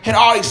 had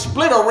already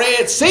split a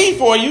Red Sea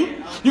for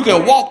you. You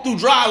can walk through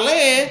dry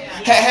land.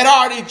 Had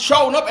already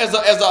shown up as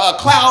a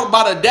cloud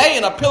by the day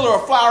and a pillar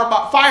of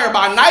fire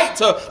by night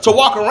to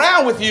walk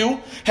around with you.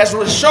 Has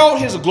showed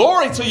his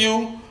glory to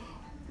you.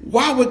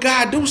 Why would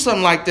God do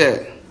something like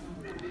that?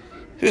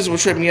 Here's what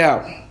tripped me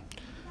out.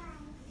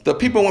 The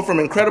people went from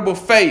incredible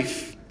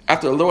faith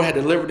after the Lord had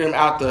delivered them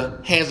out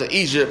the hands of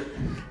Egypt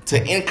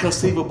to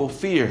inconceivable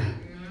fear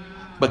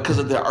because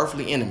of their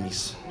earthly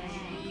enemies.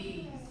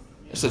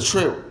 It's a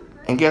trip.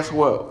 And guess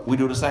what? We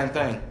do the same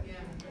thing.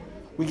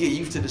 We get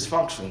used to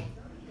dysfunction.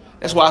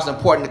 That's why it's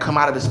important to come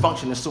out of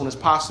dysfunction as soon as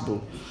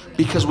possible,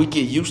 because we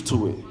get used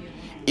to it.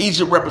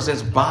 Egypt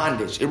represents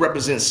bondage. It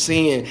represents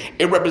sin.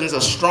 It represents a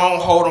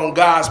stronghold on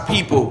God's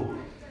people.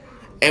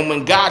 And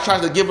when God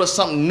tries to give us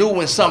something new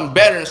and something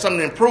better and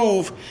something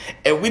improved,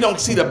 and we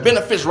don't see the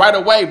benefits right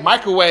away,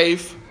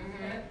 microwave,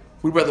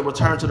 we'd rather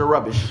return to the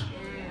rubbish.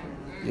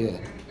 Yeah,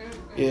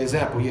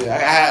 example,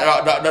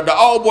 yeah. The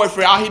old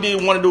boyfriend, all he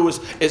didn't want to do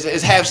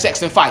is have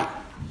sex and fight.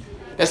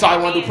 That's all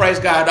he want to do, praise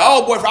God. The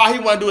old boyfriend, all he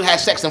want to do is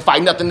have sex and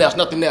fight, nothing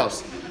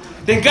else.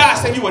 Then God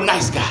said, you a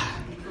nice guy.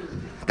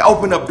 To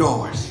open up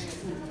doors.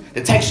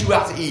 That takes you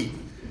out to eat.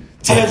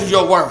 Tells you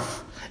your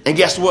worth. And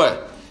guess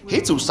what? He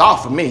too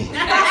soft for me.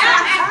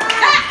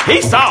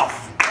 He's soft.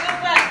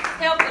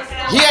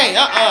 He ain't,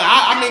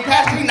 I mean,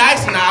 Pastor, he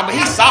nice and all, but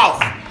he's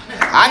soft.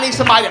 I need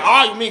somebody to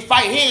argue with me,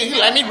 fight him. He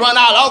let me run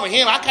all over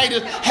him. I can't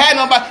just have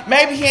nobody.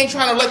 Maybe he ain't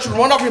trying to let you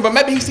run over him, but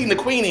maybe he's seen the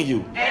queen in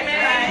you.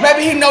 Amen.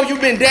 Maybe he know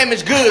you've been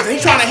damaged goods, and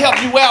he's trying to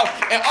help you out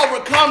and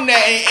overcome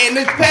that and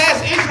these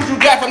past issues you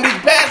got from these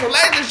past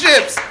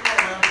relationships.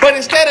 But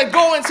instead of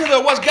going to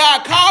what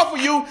God called for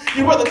you,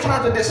 you rather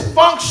turn to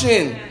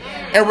dysfunction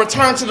and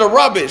return to the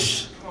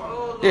rubbish.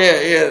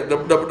 Yeah.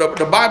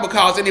 The Bible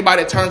calls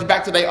anybody that turns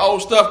back to their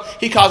old stuff,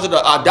 he calls it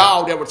a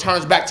dog that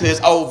returns back to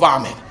his old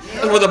vomit.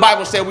 That's what the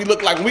Bible said we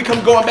look like. When we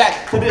come going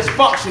back to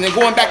dysfunction and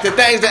going back to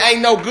things that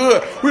ain't no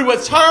good, we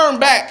return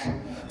back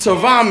to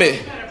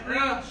vomit.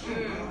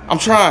 I'm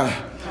trying.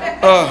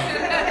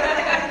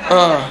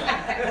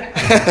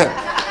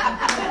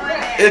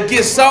 It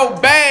gets so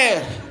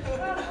bad.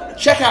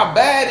 Check how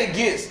bad it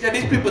gets. That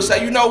these people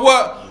say, you know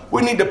what?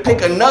 We need to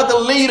pick another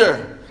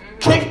leader.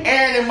 Kick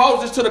Aaron and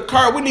Moses to the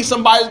curb. We need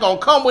somebody who's going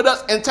to come with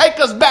us and take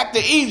us back to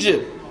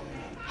Egypt.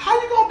 How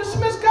you going to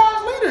dismiss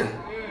God's leader?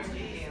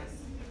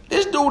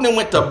 This dude then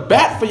went to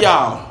bat for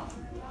y'all.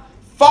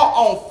 Fought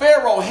on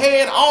Pharaoh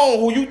head on,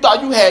 who you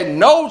thought you had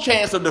no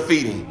chance of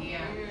defeating.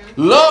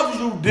 Loves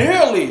you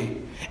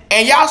dearly.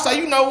 And y'all say,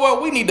 you know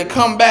what? We need to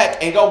come back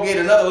and go get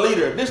another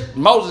leader. This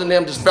Moses and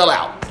them just fell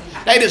out.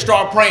 They just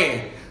started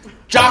praying.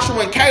 Joshua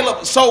and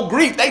Caleb, so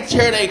grief, they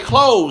tear their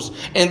clothes.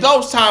 In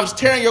those times,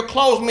 tearing your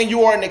clothes mean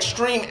you are in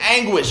extreme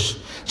anguish.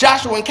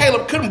 Joshua and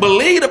Caleb couldn't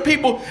believe the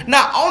people.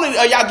 Not only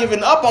are y'all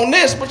giving up on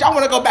this, but y'all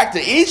want to go back to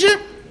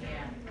Egypt?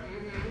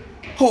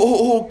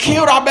 Who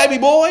killed our baby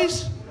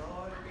boys?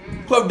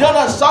 Who have done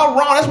us so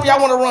wrong? That's where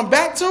y'all want to run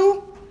back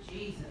to?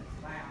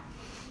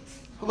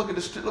 Look at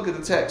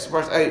the text,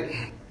 verse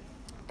 8.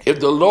 If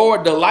the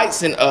Lord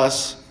delights in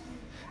us,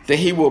 then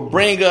he will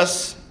bring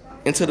us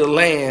into the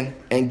land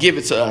and give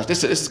it to us.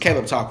 This is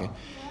Caleb talking.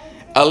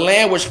 A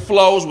land which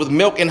flows with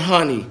milk and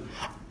honey.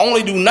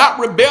 Only do not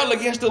rebel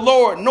against the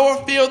Lord, nor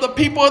fear the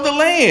people of the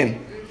land,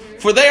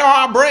 for they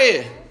are our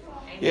bread.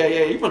 Yeah,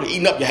 you're supposed to be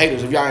eating up your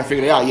haters if y'all ain't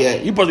figured it out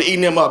yet. You're supposed to be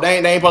eating them up. They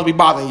ain't supposed to be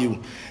bothering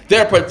you.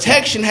 Their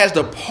protection has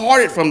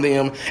departed from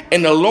them,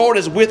 and the Lord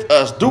is with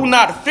us. Do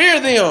not fear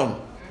them.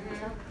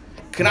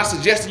 Can I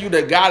suggest to you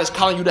that God is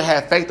calling you to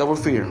have faith over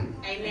fear?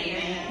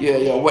 Amen.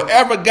 Yeah.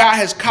 Whatever God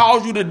has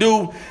called you to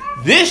do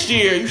this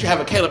year, you should have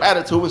a Caleb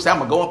attitude and say, I'm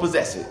going to go and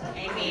possess it.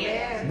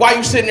 Amen. Why are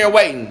you sitting there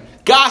waiting?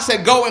 God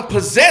said, go and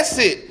possess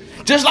it.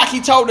 Just like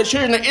he told the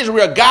children of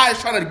Israel, God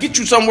is trying to get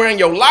you somewhere in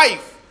your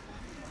life.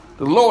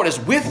 The Lord is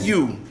with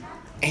you,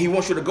 and he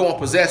wants you to go and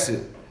possess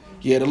it.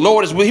 Yeah, the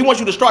Lord is with you. He wants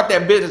you to start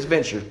that business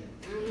venture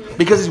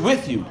because he's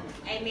with you.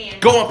 Amen.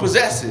 Go and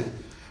possess it.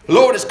 The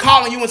Lord is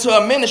calling you into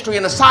a ministry,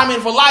 an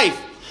assignment for life.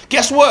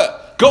 Guess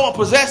what? Go and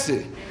possess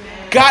it.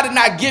 Amen. God did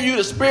not give you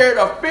the spirit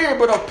of fear,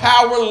 but of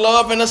power,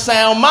 love, and a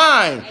sound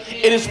mind. Amen.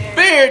 It is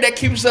fear that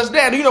keeps us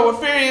down. Do you know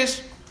what fear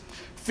is?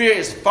 Fear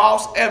is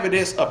false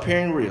evidence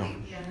appearing real.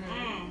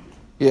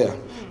 Yeah.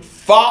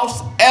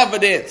 False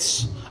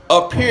evidence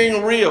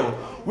appearing real.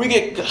 We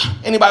get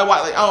anybody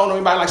watch, I don't know,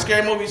 anybody like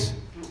scary movies?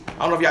 I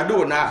don't know if y'all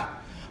do or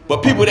not.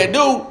 But people that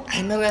do,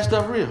 ain't none of that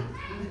stuff real.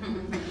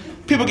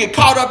 People get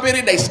caught up in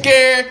it, they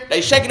scared,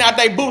 they shaking out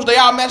their boots, they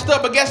all messed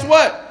up, but guess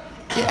what?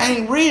 It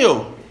ain't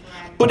real.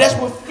 But that's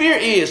what fear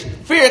is.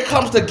 Fear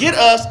comes to get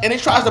us and it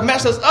tries to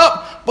mess us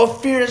up,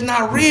 but fear is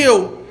not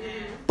real.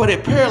 But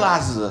it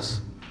paralyzes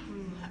us.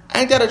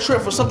 Ain't that a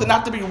trip for something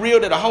not to be real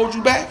that'll hold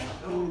you back?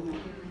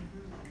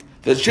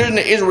 The children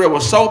of Israel were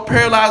so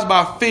paralyzed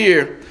by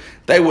fear,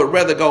 they would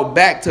rather go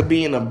back to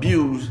being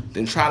abused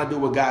than trying to do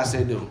what God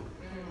said do.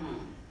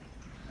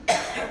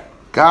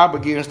 God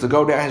begins to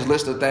go down his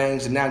list of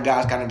things, and now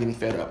God's kind of getting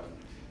fed up.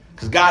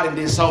 Because God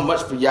did so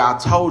much for y'all. I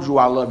told you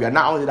I love y'all.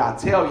 Not only did I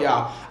tell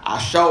y'all, I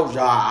showed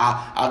y'all.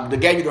 I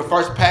gave you the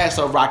first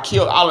Passover. I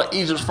killed all of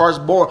Egypt's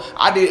firstborn.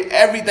 I did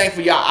everything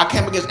for y'all. I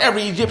came against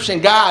every Egyptian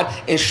god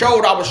and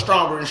showed I was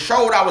stronger and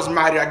showed I was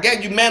mightier. I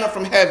gave you manna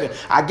from heaven.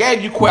 I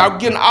gave you quail. I'm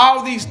getting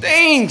all these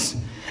things.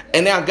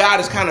 And now God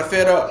is kind of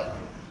fed up.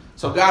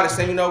 So God is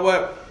saying, you know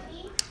what?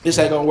 This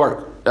ain't going to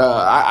work.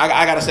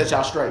 I got to set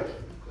y'all straight.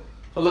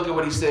 So look at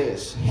what he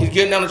says. He's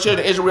getting down the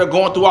children of Israel,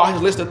 going through all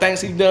his list of things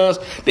he does.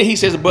 Then he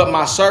says, but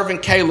my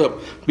servant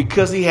Caleb,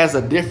 because he has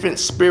a different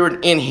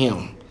spirit in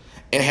him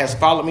and has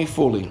followed me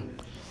fully.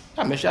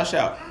 I miss y'all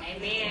shout.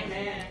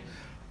 Amen.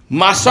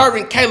 My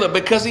servant Caleb,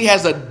 because he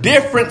has a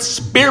different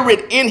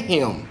spirit in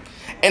him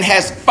and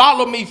has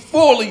followed me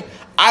fully,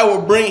 I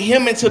will bring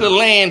him into the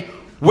land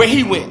where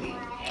he went.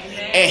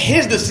 Amen. And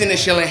his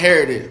descendants shall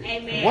inherit it.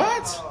 Amen.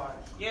 What?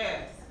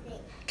 Yes.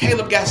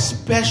 Caleb got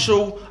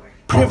special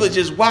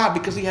privileges. Why?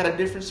 Because he had a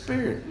different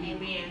spirit.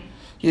 Amen.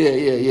 Yeah.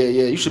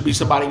 You should be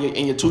somebody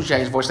in your 2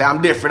 Chainz voice. Say,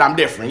 I'm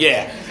different.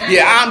 Yeah,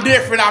 I'm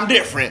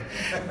different.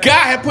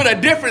 God had put a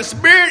different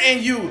spirit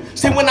in you.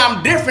 See, when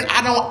I'm different,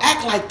 I don't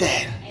act like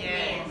that.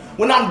 Yes.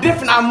 When I'm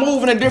different, I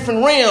move in a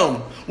different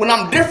realm. When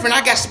I'm different,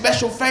 I got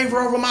special favor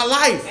over my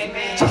life.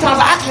 Amen. Sometimes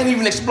I can't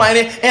even explain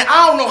it, and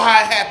I don't know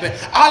how it happened.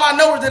 All I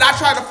know is that I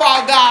tried to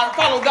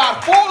follow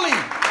God fully.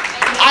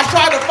 I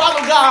tried to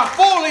follow God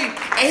fully,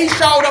 and he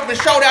showed up and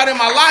showed out in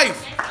my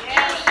life.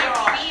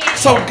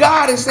 So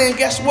God is saying,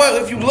 guess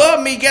what? If you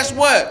love me, guess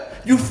what?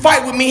 You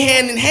fight with me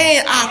hand in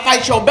hand, I'll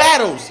fight your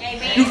battles.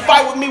 You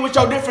fight with me with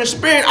your different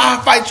spirit,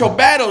 I'll fight your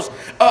battles.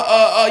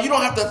 You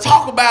don't have to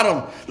talk about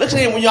them.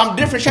 Listen, when I'm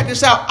different, check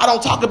this out. I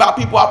don't talk about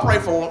people, I pray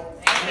for them.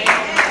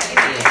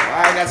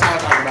 I ain't got time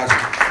to talk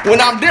about you.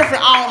 When I'm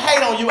different, I don't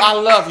hate on you, I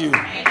love you.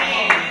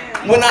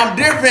 When I'm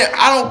different,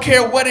 I don't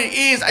care what it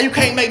is. You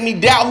can't make me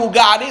doubt who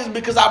God is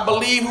because I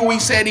believe who he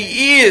said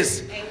he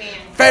is.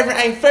 Amen. Favor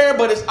ain't fair,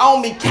 but it's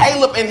only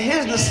Caleb and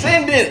his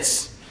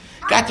descendants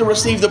got to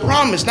receive the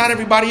promise, not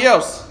everybody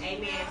else.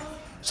 Amen.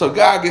 So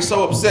God gets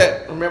so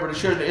upset. Remember, the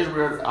children of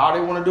Israel, all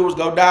they want to do is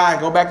go die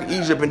and go back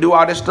to Egypt and do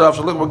all this stuff.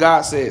 So look what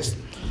God says.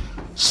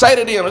 Say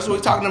to them, that's what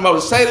we're talking about.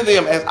 Say to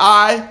them, as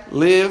I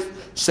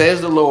live, says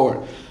the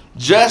Lord,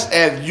 just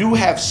as you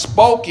have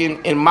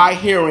spoken in my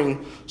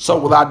hearing, so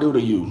will I do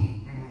to you.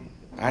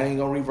 I ain't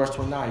going to read verse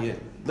 29 yet.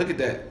 Look at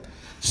that.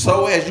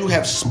 So as you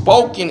have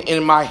spoken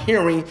in my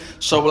hearing,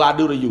 so will I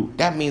do to you.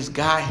 That means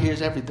God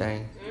hears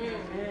everything.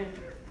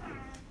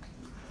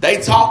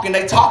 They talking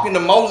to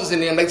Moses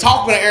and them. They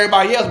talking to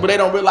everybody else, but they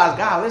don't realize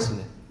God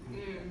listening.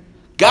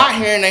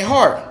 God hearing their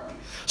heart.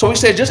 So he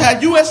said, just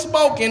as you have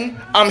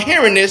spoken, I'm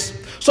hearing this,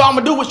 so I'm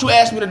going to do what you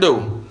asked me to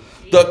do.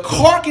 The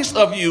carcass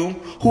of you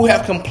who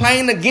have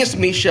complained against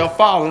me shall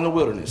fall in the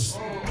wilderness.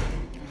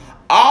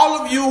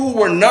 All of you who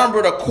were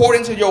numbered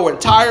according to your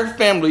entire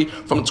family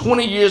from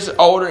 20 years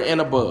older and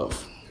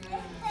above.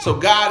 So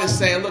God is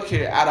saying, look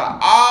here, out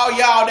of all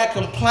y'all that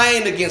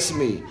complained against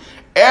me,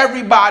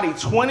 everybody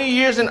 20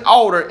 years and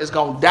older is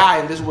going to die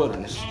in this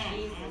wilderness.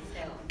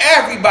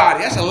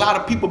 Everybody. That's a lot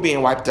of people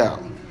being wiped out.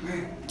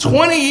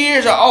 20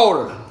 years or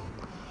older.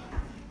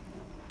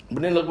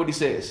 But then look what he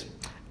says.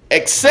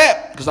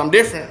 Except, because I'm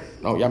different.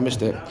 Oh, y'all missed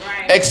that.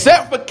 Right.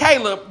 Except for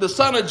Caleb, the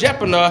son of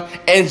Jephunneh,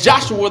 and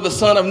Joshua, the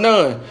son of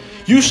Nun.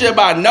 You shall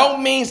by no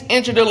means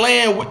enter the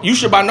land. You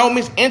shall by no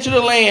means enter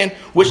the land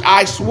which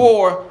I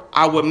swore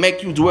I would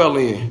make you dwell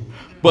in.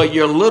 But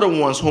your little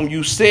ones, whom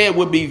you said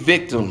would be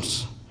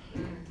victims.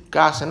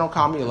 God said, don't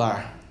call me a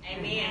liar.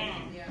 Amen.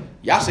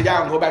 Y'all said y'all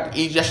gonna go back to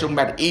Egypt. Y'all should go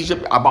back to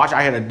Egypt. I brought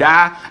y'all here to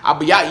die.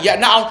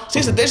 Now, see,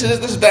 this is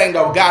the thing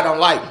though. God don't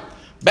like.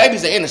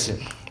 Babies are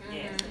innocent.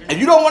 If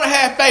you don't want to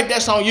have faith,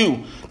 that's on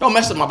you. Don't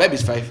mess with my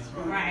baby's faith.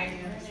 Right.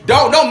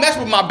 Don't mess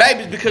with my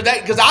babies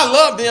because I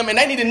love them and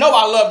they need to know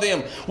I love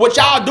them. What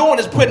y'all doing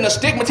is putting a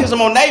stigmatism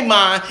on their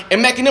mind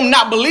and making them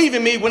not believe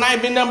in me when I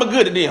ain't been nothing but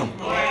good to them.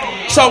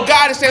 Right. So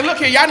God is saying, look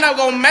here, y'all not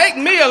gonna make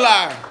me a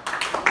liar.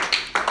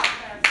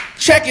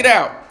 Check it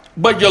out.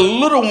 But your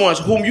little ones,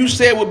 whom you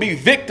said would be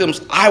victims,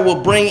 I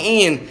will bring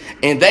in,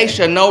 and they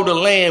shall know the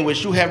land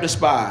which you have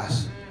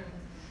despised.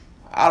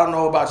 I don't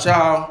know about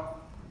y'all,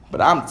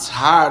 but I'm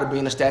tired of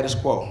being the status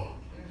quo.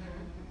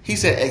 He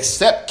said,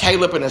 accept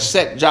Caleb and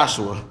accept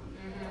Joshua.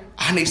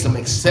 I need some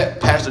accept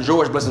Pastor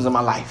George blessings in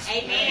my life.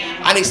 Amen.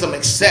 I need some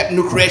accept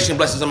new creation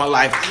blessings in my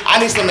life.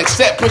 I need some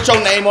accept put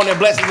your name on their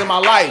blessings in my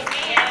life.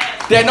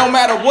 That no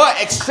matter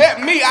what, except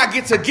me, I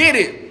get to get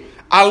it.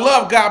 I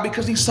love God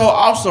because he's so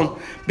awesome.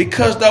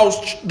 Because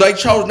they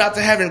chose not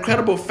to have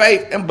incredible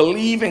faith and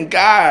believe in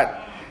God.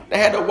 They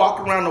had to walk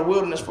around the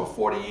wilderness for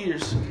 40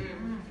 years.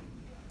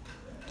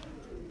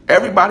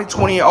 Everybody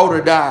 20 and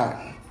older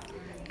died.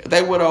 If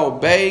they would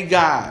obey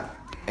God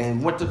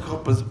and went to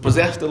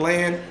possess the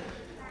land,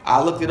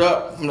 I looked it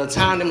up from the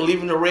time them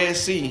leaving the Red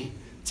Sea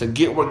to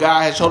get where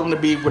God had told them to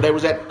be, where they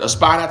was at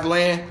spying out the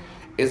land,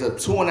 is a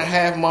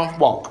 2.5 month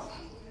walk.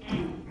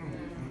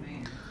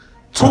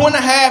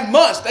 2.5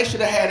 months, they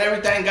should have had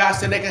everything God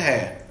said they could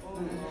have.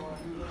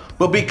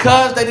 But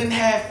because they didn't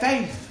have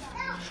faith,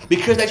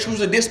 because they choose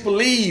to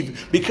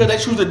disbelieve, because they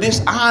choose to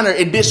dishonor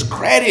and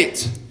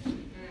discredit,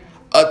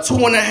 a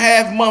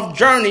 2.5 month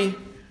journey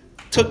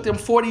took them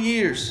 40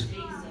 years.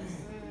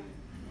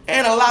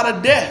 And a lot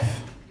of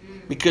death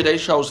because they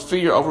chose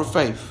fear over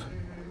faith.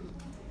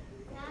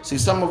 See,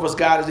 some of us,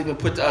 God has even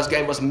put to us,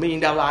 gave us $1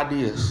 million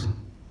ideas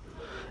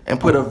and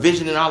put a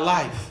vision in our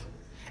life.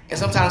 And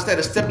sometimes instead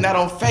of stepping out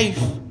on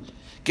faith,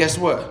 guess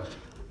what?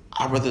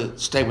 I'd rather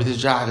stay with this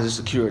job as a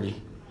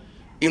security.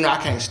 Even though I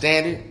can't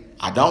stand it,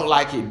 I don't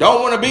like it,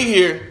 don't want to be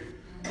here,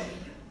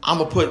 I'm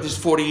going to put this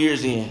 40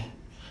 years in.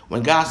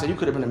 When God said you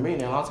could have been a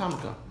millionaire a long time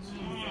ago.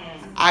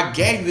 I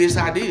gave you this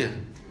idea.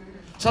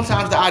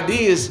 Sometimes the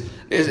idea is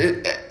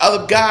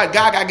other God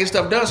got to get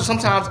stuff done, so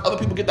sometimes other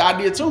people get the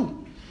idea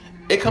too.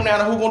 It come down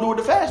to who's going to do it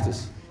the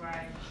fastest.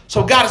 Right.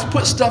 So God has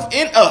put stuff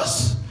in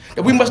us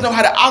that we must know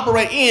how to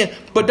operate in,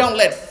 but don't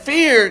let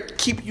fear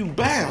keep you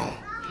bound.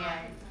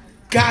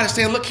 God is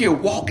saying, look here,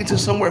 walk into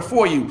somewhere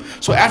for you.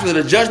 So after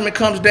the judgment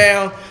comes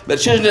down, the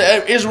children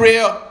of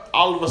Israel,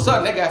 all of a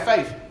sudden, they got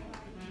faith.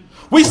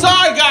 We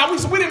sorry, God.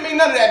 We didn't mean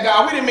none of that,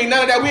 God. We didn't mean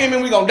none of that. We didn't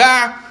mean we going to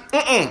die.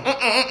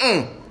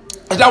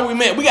 That's not what we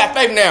meant. We got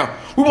faith now.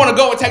 We want to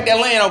go and take that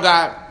land, oh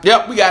God.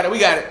 Yep, we got it.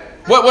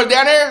 What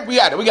down there? We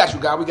got it. We got you,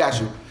 God. We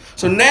got you.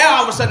 So now,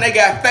 all of a sudden, they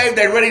got faith.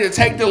 They're ready to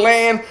take the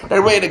land.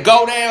 They're ready to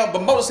go down.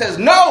 But Moses says,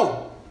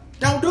 no,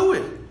 don't do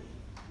it.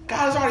 God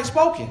has already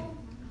spoken.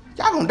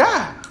 Y'all going to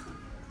die.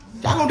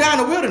 Y'all gonna die in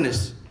the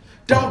wilderness.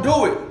 Don't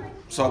do it.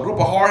 So a group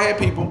of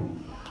hard-headed people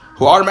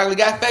who automatically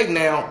got faith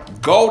now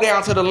go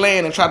down to the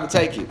land and try to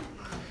take it.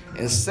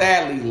 And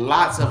sadly,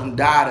 lots of them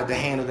died at the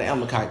hand of the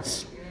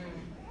Amalekites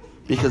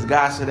because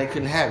God said they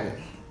couldn't have it.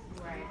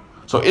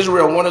 So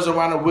Israel wanders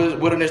around the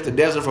wilderness, the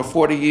desert for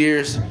 40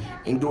 years,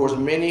 endures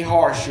many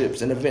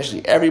hardships, and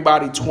eventually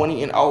everybody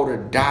 20 and older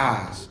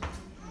dies.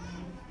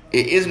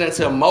 It isn't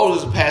until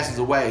Moses passes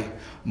away.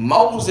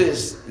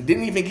 Moses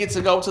didn't even get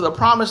to go to the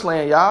promised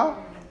land,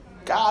 y'all.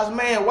 God's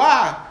man,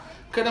 why?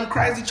 Because them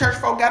crazy church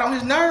folk got on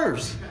his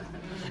nerves.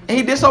 And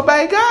he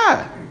disobeyed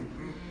God.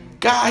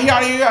 God, he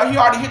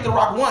already hit the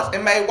rock once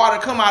and made water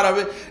come out of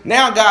it.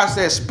 Now God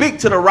says, speak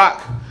to the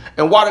rock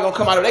and water going to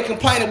come out of it. They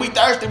complaining, we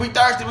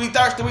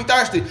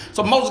thirsty.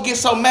 So Moses gets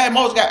so mad.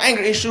 Moses got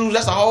anger issues.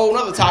 That's a whole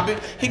other topic.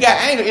 He got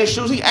anger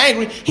issues. He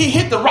angry. He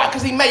hit the rock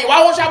because he made it.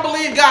 Why won't y'all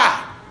believe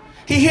God?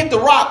 He hit the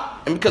rock.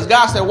 And because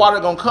God said water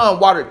going to come,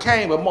 water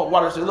came. But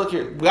water said, look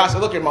here. God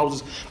said, look here,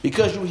 Moses.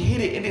 Because you hit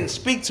it and didn't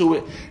speak to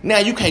it, now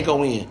you can't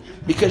go in.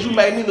 Because you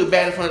made me look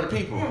bad in front of the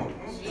people.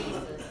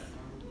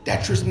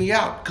 That trips me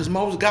out. Because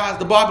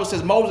the Bible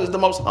says Moses is the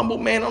most humble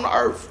man on the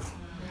earth.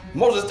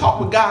 Moses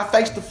talked with God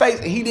face to face,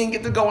 and he didn't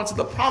get to go into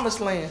the promised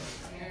land.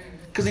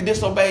 Because he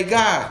disobeyed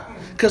God.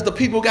 Because the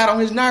people got on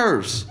his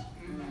nerves.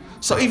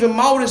 So even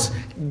Moses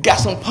got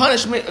some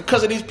punishment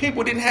because of these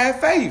people didn't have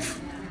faith.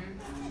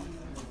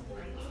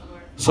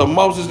 So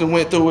Moses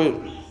went through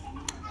it.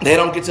 They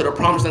don't get to the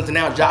promised land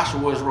until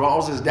now.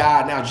 Moses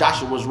died. Now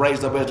Joshua was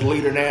raised up as the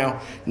leader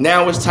now.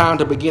 Now it's time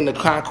to begin the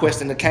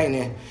conquest into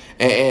Canaan.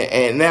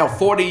 And now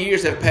 40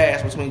 years have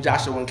passed between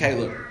Joshua and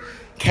Caleb.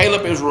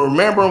 Caleb is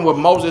remembering what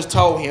Moses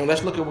told him.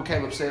 Let's look at what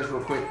Caleb says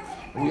real quick.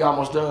 We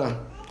almost done.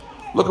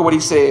 Look at what he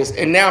says.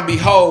 And now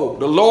behold,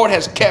 the Lord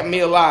has kept me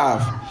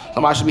alive.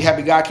 Somebody should be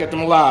happy God kept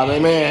him alive.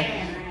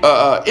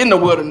 Amen. In the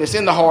wilderness,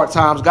 in the hard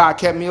times, God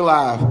kept me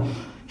alive.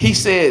 He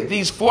said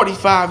these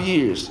 45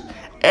 years,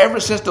 ever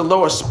since the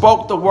Lord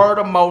spoke the word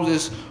of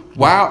Moses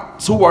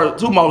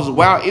to Moses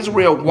while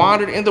Israel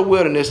wandered in the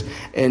wilderness,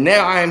 and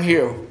now I am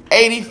here,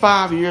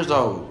 85 years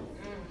old.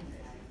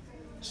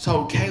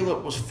 So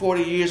Caleb was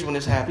 40 years when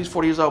this happened. He's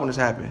 40 years old when this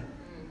happened.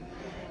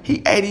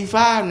 He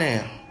 85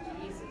 now.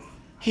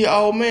 He an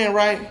old man,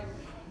 right?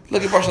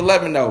 Look at verse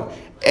 11 though.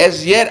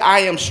 As yet I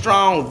am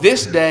strong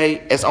this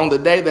day as on the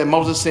day that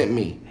Moses sent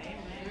me.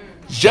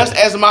 Just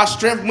as my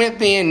strength went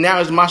then,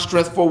 now is my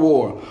strength for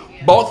war.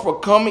 Both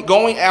for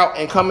going out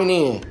and coming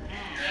in.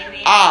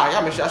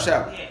 Y'all make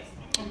shout.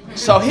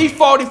 So he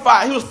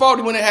 45. He was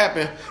 40 when it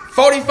happened.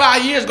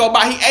 45 years go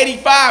by. He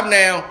 85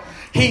 now.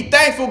 He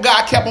thankful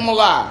God kept him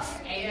alive.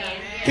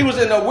 He was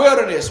in the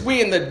wilderness.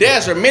 We in the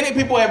desert. Many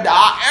people have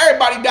died.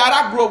 Everybody died.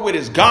 I grew up with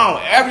is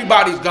gone.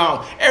 Everybody's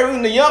gone.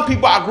 Even the young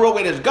people I grew up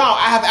with is gone.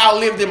 I have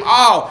outlived them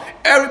all.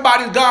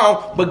 Everybody's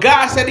gone. But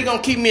God said He's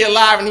gonna keep me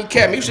alive, and He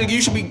kept me.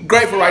 You should be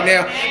grateful right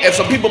now. If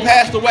some people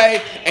passed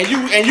away, and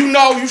you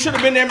know you should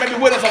have been there maybe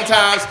with us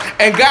sometimes,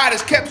 and God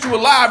has kept you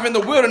alive in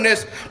the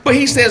wilderness. But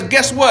He says,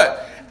 guess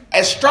what?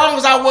 As strong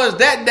as I was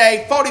that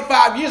day,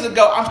 45 years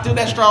ago, I'm still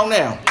that strong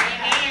now.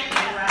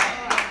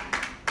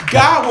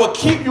 God will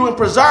keep you and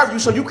preserve you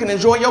so you can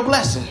enjoy your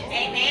blessing.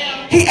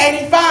 Amen. He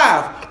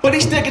 85, but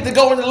he still get to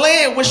go in the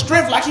land with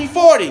strength like he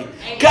 40. Amen.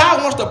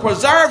 God wants to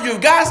preserve you.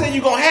 God said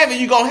you're going to have it,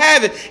 you're going to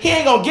have it. He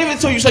ain't going to give it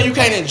to you so you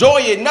can't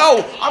enjoy it.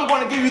 No, I'm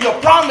going to give you the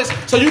promise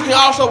so you can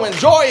also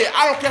enjoy it.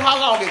 I don't care how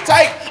long it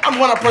takes. I'm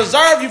going to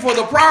preserve you for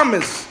the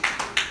promise.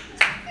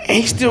 And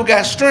he still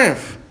got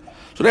strength.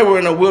 So they were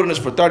in the wilderness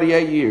for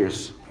 38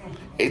 years.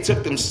 It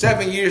took them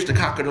 7 years to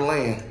conquer the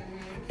land.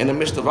 In the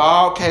midst of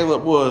all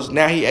Caleb was,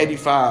 now he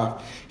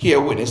 85. He had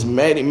witnessed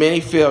many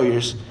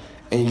failures.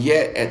 And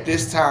yet at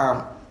this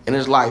time in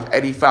his life,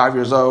 85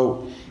 years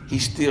old, he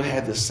still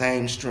had the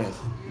same strength.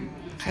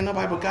 Can't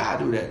nobody but God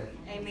do that.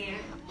 Amen.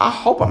 I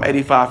hope I'm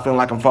 85 feeling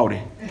like I'm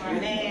 40.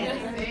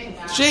 Amen.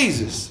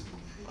 Jesus.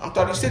 I'm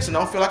 36 and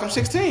I don't feel like I'm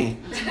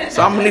 16.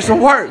 So I'm going to need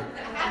some work.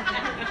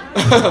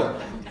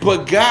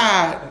 But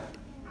God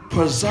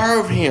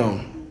preserved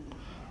him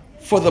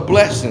for the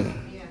blessing.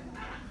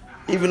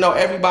 Even though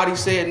everybody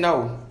said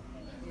no,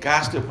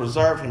 God still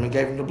preserved him and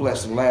gave him the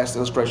blessing. Last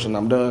illustration,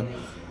 I'm done.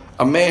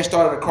 A man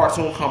started a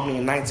cartoon company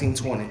in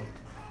 1920.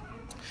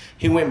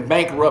 He went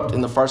bankrupt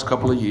in the first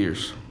couple of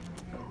years.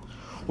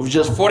 With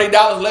just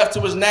 $40 left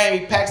to his name,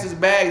 he packs his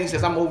bag and he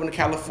says, I'm moving to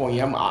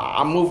California.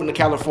 I'm moving to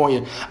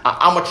California.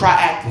 I'm going to try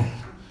acting.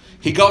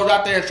 He goes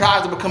out there and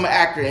tries to become an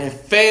actor and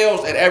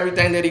fails at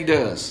everything that he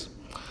does.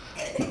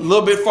 A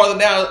little bit further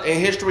down in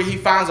history, he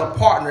finds a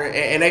partner,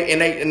 and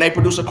they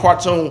produce a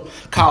cartoon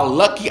called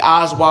Lucky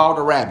Oswald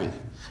the Rabbit.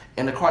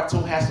 And the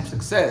cartoon has some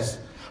success.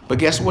 But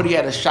guess what? He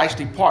had a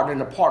shiesty partner, and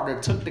the partner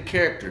took the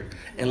character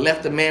and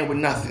left the man with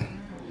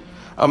nothing.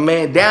 A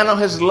man down on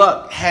his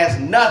luck has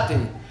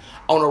nothing.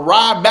 On a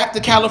ride back to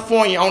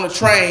California on the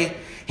train,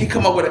 he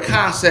come up with a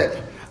concept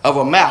of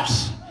a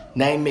mouse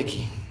named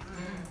Mickey.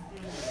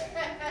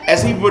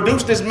 As he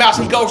produced this mouse,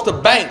 he goes to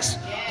banks.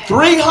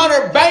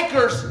 300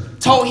 bankers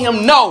told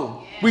him,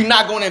 no, we're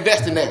not going to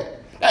invest in that.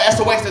 That's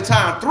a waste of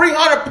time.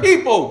 300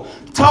 people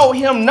told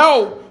him,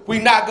 no,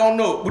 we're not going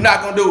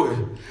to do it.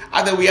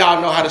 I think we all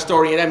know how the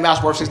story is. That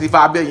mouse worth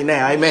 $65 billion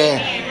now.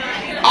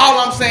 Amen. All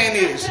I'm saying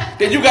is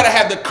that you got to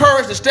have the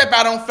courage to step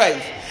out on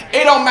faith.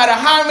 It don't matter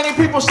how many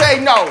people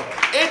say no.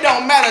 It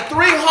don't matter.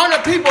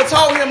 300 people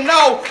told him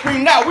no.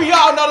 We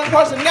all know this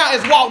person now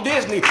is Walt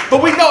Disney.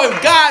 But we know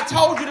if God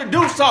told you to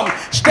do something,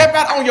 step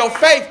out on your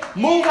faith.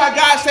 Move how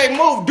God says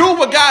move. Do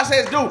what God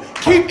says do.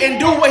 Keep and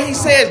do what he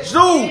says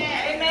do.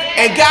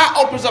 And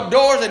God opens up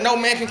doors that no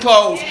man can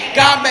close.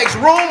 God makes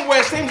room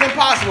where it seems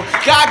impossible.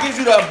 God gives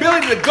you the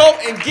ability to go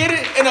and get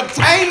it and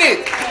obtain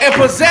it and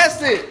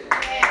possess it.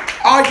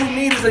 All you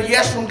need is a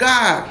yes from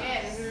God.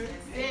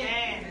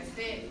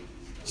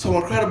 So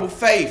incredible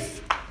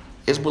faith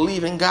is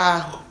believing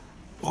God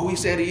who he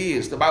said he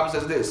is. The Bible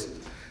says this,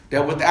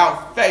 that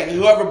without faith,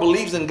 whoever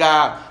believes in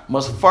God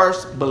must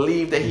first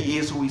believe that he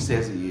is who he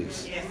says he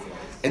is. Yes.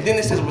 And then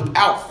it says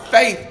without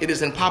faith, it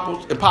is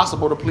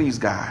impossible to please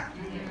God.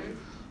 Mm-hmm.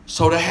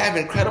 So to have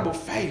incredible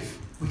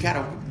faith, we got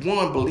to,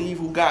 one, believe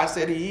who God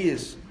said he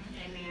is.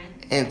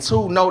 Amen. And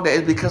two, know that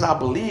it's because I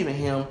believe in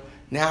him,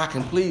 now I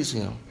can please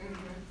him.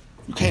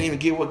 Mm-hmm. You can't even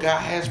get what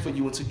God has for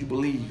you until you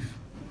believe.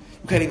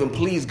 You can't even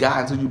please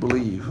God until you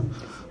believe.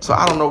 So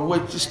I don't know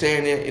what you're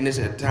standing in this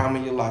time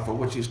in your life or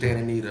what you're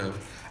standing in need of.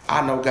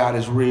 I know God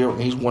is real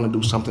and he's want to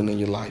do something in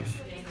your life.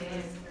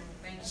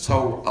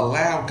 So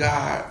allow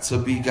God to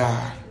be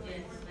God.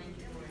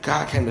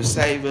 God came to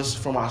save us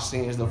from our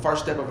sins. The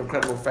first step of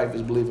incredible faith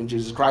is believing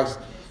Jesus Christ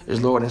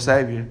is Lord and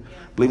Savior.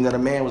 Believing that a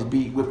man was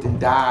beat, whipped, and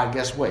died.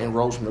 Guess what? And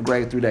rose from the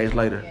grave 3 days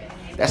later.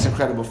 That's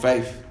incredible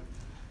faith.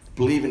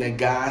 believing that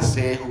God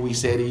said who he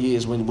said he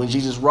is. When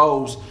Jesus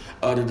rose,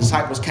 the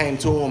disciples came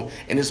to him,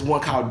 and this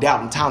one called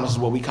Doubting Thomas is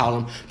what we call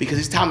him, because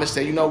his Thomas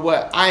said, you know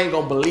what, I ain't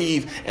going to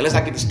believe unless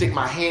I get to stick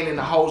my hand in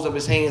the holes of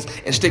his hands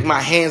and stick my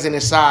hands in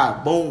his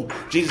side. Boom.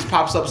 Jesus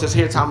pops up and says,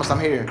 here, Thomas, I'm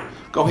here.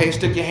 Go ahead and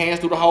stick your hands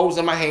through the holes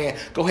in my hand.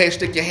 Go ahead and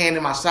stick your hand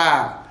in my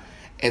side.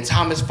 And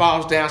Thomas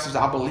falls down and says,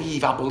 I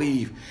believe, I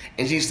believe.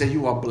 And Jesus said,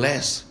 you are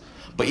blessed.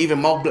 But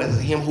even more blessed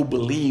is him who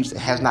believes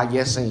and has not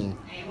yet seen.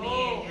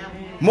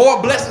 Amen.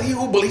 More blessed is he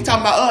who believes. He's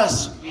talking about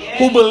us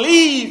who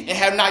believe and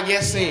have not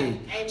yet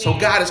seen. Amen. So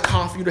God is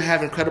calling for you to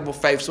have incredible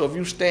faith. So if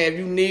you stand, if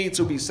you need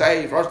to be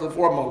saved, first and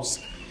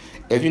foremost,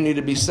 if you need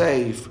to be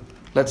saved,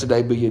 let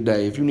today be your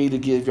day. If you need to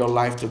give your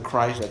life to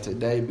Christ, let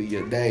today be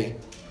your day.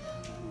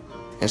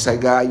 And say,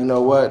 God, you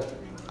know what?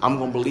 I'm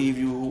going to believe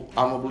you.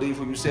 I'm going to believe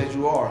who you said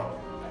you are.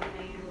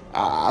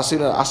 I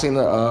seen a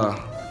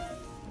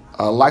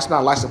license,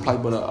 not a license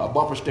plate, but a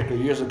bumper sticker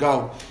years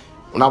ago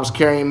when I was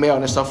carrying mail,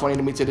 and it's so funny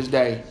to me to this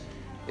day.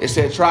 It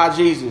said, try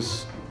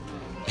Jesus.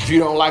 If you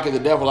don't like it, the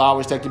devil will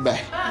always take you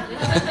back.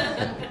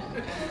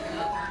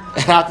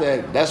 And I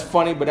said, that's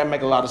funny, but that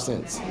make a lot of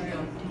sense.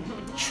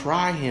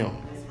 Try him.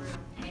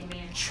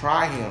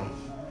 Try him.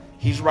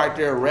 He's right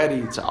there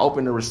ready to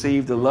open to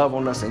receive, to love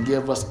on us and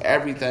give us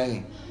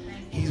everything.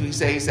 He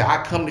said,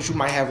 I come that you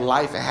might have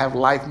life and have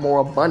life more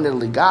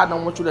abundantly. God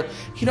don't want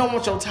he don't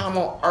want your time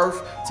on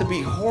earth to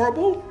be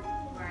horrible.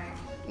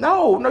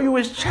 No, you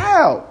his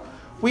child.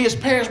 We as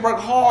parents work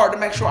hard to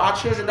make sure our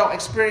children don't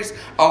experience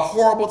a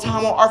horrible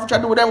time on earth. We try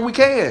to do whatever we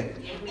can.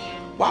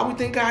 Why we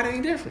think God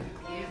ain't different?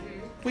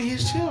 We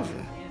his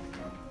children.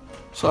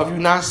 So if you're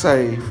not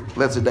saved,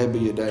 let today be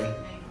your day.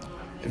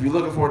 If you're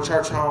looking for a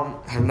church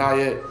home, have not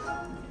yet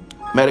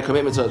made a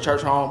commitment to a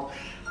church home,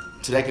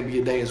 today can be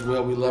your day as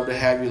well. We love to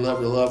have you,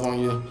 love to love on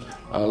you,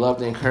 love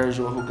to encourage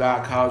you on who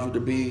God calls you to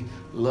be,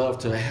 love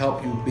to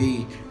help you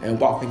be and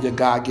walk in your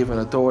God-given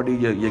authority,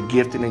 your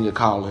gifting and your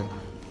calling.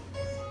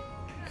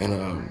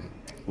 And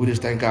we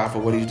just thank God for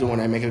what he's doing.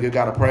 Amen. Can we give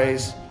God a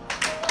praise?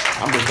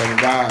 I'm just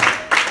thanking God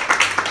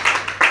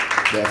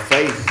that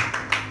faith,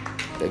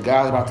 that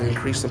God's about to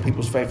increase some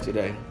people's faith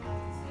today.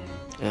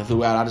 And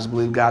throughout, I just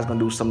believe God's going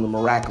to do something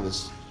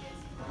miraculous.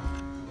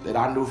 That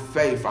our new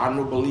faith, our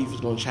new belief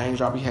is going to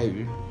change our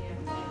behavior.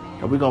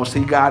 And we're going to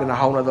see God in a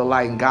whole other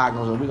light. And God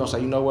goes, and we're going to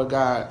say, you know what,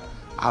 God?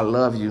 I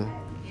love you.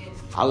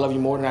 I love you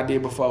more than I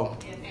did before.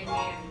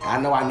 I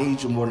know I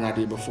need you more than I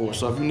did before.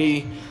 So if you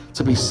need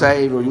to be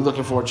saved or you're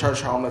looking for a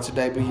church home, let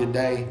today be your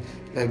day.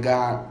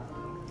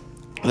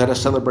 Let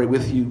us celebrate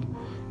with you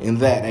in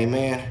that.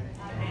 Amen.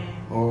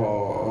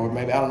 Or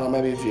maybe, I don't know,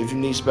 maybe if you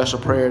need special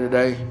prayer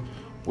today,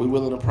 we're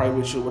willing to pray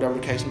with you, whatever the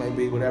case may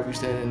be, whatever you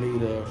stand in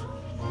need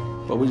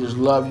of. But we just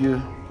love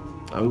you,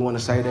 and we want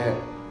to say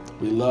that.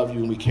 We love you,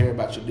 and we care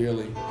about you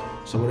dearly.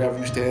 So whatever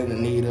you stand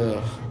in need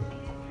of,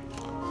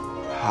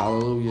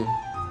 hallelujah,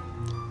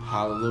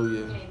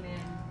 hallelujah. Amen.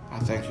 I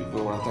thank you,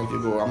 Lord. I thank you,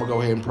 Lord. I'm going to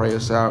go ahead and pray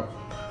us out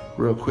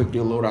real quick,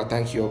 dear Lord. I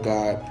thank you, oh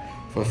God,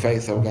 for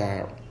faith, oh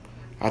God.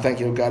 I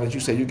thank you, oh God, that you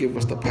say you give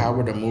us the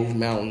power to move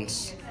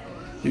mountains.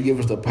 You give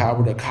us the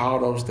power to call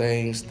those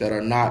things that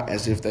are not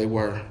as if they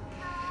were.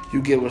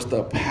 You give us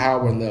the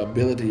power and the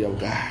ability, oh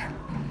God,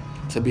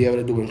 to be able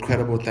to do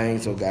incredible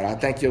things, oh God. I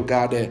thank you, oh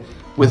God, that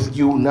with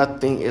you,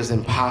 nothing is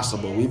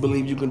impossible. We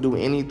believe you can do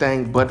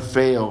anything but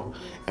fail.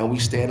 And we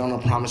stand on the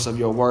promise of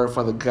your word,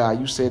 Father God.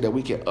 You said that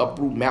we can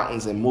uproot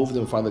mountains and move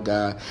them, Father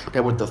God,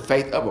 that with the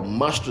faith of a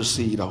mustard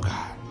seed, oh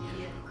God,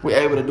 we're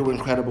able to do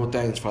incredible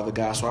things, Father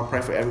God. So I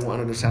pray for everyone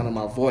under the sound of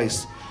my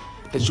voice,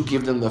 that you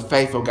give them the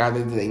faith, oh God,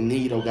 that they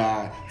need, oh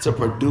God, to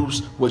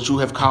produce what you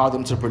have called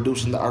them to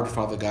produce in the earth,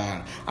 Father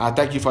God. I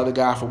thank you, Father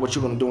God, for what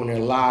you're going to do in their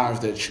lives,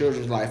 their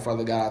children's life,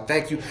 Father God. I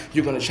thank you.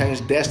 You're going to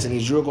change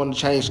destinies. You're going to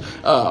change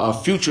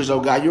futures, oh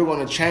God. You're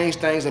going to change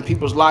things in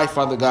people's life,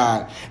 Father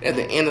God. At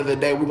the end of the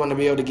day, we're going to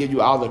be able to give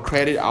you all the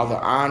credit, all the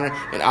honor,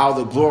 and all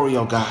the glory,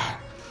 oh God.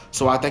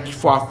 So I thank you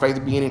for our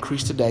faith being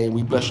increased today, and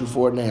we bless you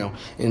for it now.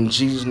 In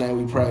Jesus'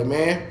 name we pray,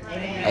 amen.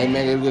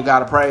 Amen. Give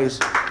God a praise.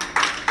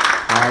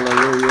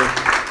 Hallelujah.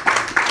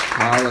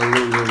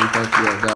 Hallelujah. We thank you, oh God.